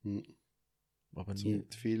lerne. Aber nie.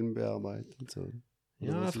 Zum Film bearbeiten und so.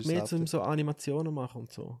 Ja, was einfach ist mehr After? zum so Animationen machen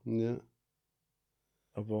und so. Ja.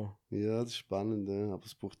 Aber Ja, das ist spannend, ja. Aber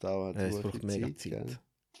es braucht auch halt es sehr braucht viel mega Zeit. Zeit. Gell?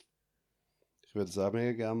 Ich würde es auch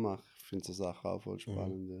mega gerne machen. Ich finde so Sachen auch voll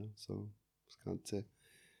spannend, ja. So das ganze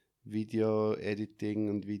Video-Editing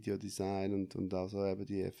und Videodesign und auch so eben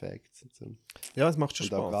die Effekte und so. Ja, es macht schon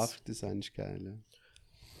Und auch Spaß. Grafikdesign ist geil, ja.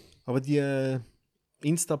 Aber die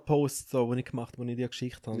Insta-Posts, so, die ich gemacht habe, die ich dir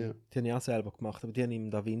geschickt habe, Ja. die habe ich auch selber gemacht, aber die habe ich im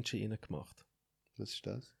DaVinci rein gemacht. Was ist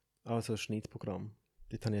das? Also ein Schnittprogramm.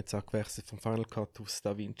 Dort habe ich jetzt auch gewechselt vom Final Cut aufs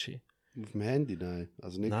DaVinci. Auf dem Handy? Nein.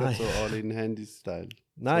 Also nicht Nein. gerade so All-in-Handy-Style.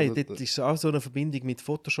 Nein, Sondern dort ist auch so eine Verbindung mit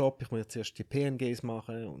Photoshop. Ich muss jetzt erst die PNGs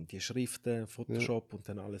machen und die Schriften, Photoshop und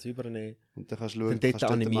dann alles übernehmen. Und dann kannst du schauen, Dann dort kannst du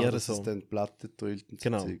dort animieren machen, dass so. es dann die Platte drüllt und so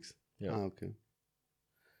Genau. Zeugs. Ja. Ah, okay.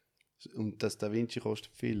 Und das DaVinci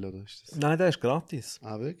kostet viel, oder? Ist das... Nein, der ist gratis.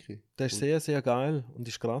 Ah, wirklich? Der ist sehr, sehr geil und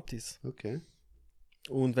ist gratis. Okay.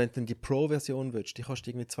 Und wenn du dann die Pro-Version willst, die kostet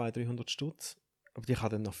irgendwie 200-300 Stutz. Aber die kann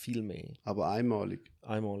dann noch viel mehr. Aber einmalig?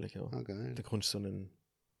 Einmalig, ja. Ah, geil. Da kommst du so einen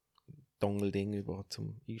Dongle-Ding über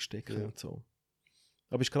zum Einstecken Ja. und so.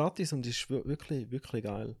 Aber ist gratis und ist wirklich, wirklich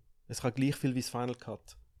geil. Es kann gleich viel wie das Final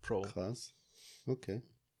Cut Pro. Krass. Okay.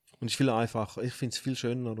 Und ist viel einfacher. Ich finde es viel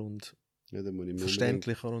schöner und Ja, dann muss ich mir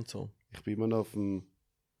verständlicher und so. unbedingt- Ich bin immer noch auf dem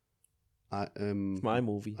Auf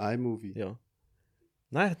iMovie. iMovie. Ja.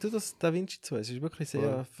 Nein, tu das DaVinci zu. Es ist wirklich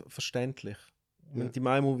sehr verständlich. Wenn Ja. du im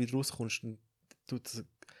iMovie rauskommst, dann tut es,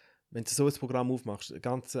 wenn du so ein Programm aufmachst, eine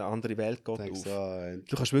ganz andere Welt geht Denkst auf. du, endlich.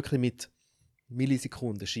 Du kannst wirklich mit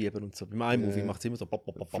Millisekunden schieben und so. Beim iMovie Ja. macht es immer so pop,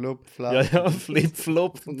 pop, pop, pop. Flop, flop. Ja, ja, flip,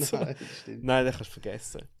 flop und so. Nein, das stimmt. Nein, den kannst du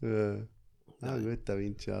vergessen. Ja. Ah, gut, Da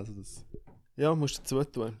Vinci, also das Ja, musst du dazu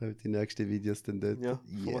tun. die nächsten Videos dann dort. Ja,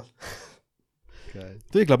 Yeah. Geil.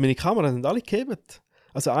 Du, ich glaube, meine Kameras sind alle gehebt.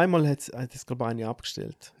 Also einmal hat es, glaube ich, eine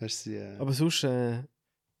abgestellt. Hast du sie Aber sonst heben,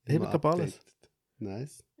 immer glaube ich, alles. updated?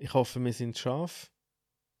 Nice. Ich hoffe, wir sind scharf.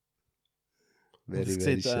 Und Very, es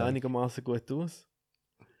very sieht sharp. einigermaßen gut aus.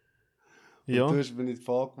 Und Ja, du hast mir nicht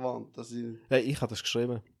vorgewarnt, dass ich habe das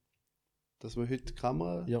geschrieben. wir heute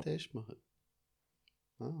Kameratest machen.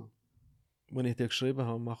 Ah. Als ich dir geschrieben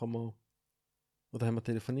habe, machen wir. Oder haben wir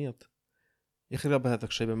telefoniert? Ich glaube, er hat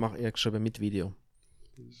geschrieben, er hat geschrieben mit Video.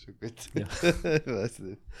 Das ist schon gut. Ja. Ich weiß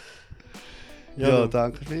nicht. Ja, Ja, du-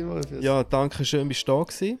 danke vielmals Ja, danke schön, bist du da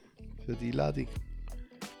gewesen. für die Einladung.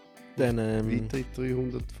 Dann, Weitere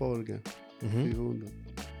 300 Folgen. 500.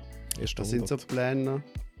 erst Was sind so die Pläne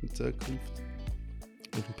in Zukunft?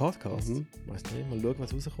 mit dem Podcast? Mhm. Weiss nicht, mal schauen,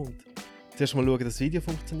 was rauskommt. Zuerst mal schauen, dass das Video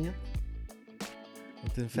funktioniert.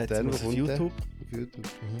 Und dann fetzen wir wo es auf kommt der? YouTube. Auf YouTube.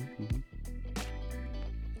 Mhm. Mhm.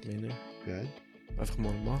 Mehr nicht. Geil. Einfach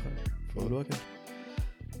mal machen. Mal Voll. schauen.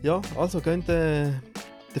 Ja, also könnt den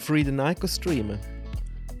Free the Night streamen.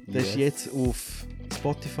 Der ist Yes. jetzt auf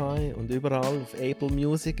Spotify und überall, auf Apple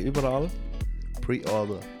Music, überall.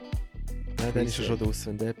 Pre-Order. Ja, dann ist er schon draus.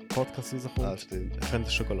 Wenn der Podcast rauskommt, Ah, stimmt. könnt ihr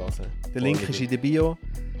es schon hören. Der Voll Link gut. ist in der Bio.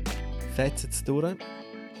 Fetzt es durch.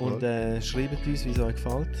 Und Voll. schreibt uns, wie es euch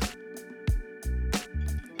gefällt.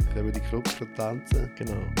 Können wir die Clubs tanzen?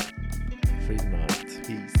 Genau. Free the Night.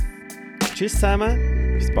 Peace. Tschüss zusammen.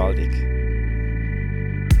 Bis bald.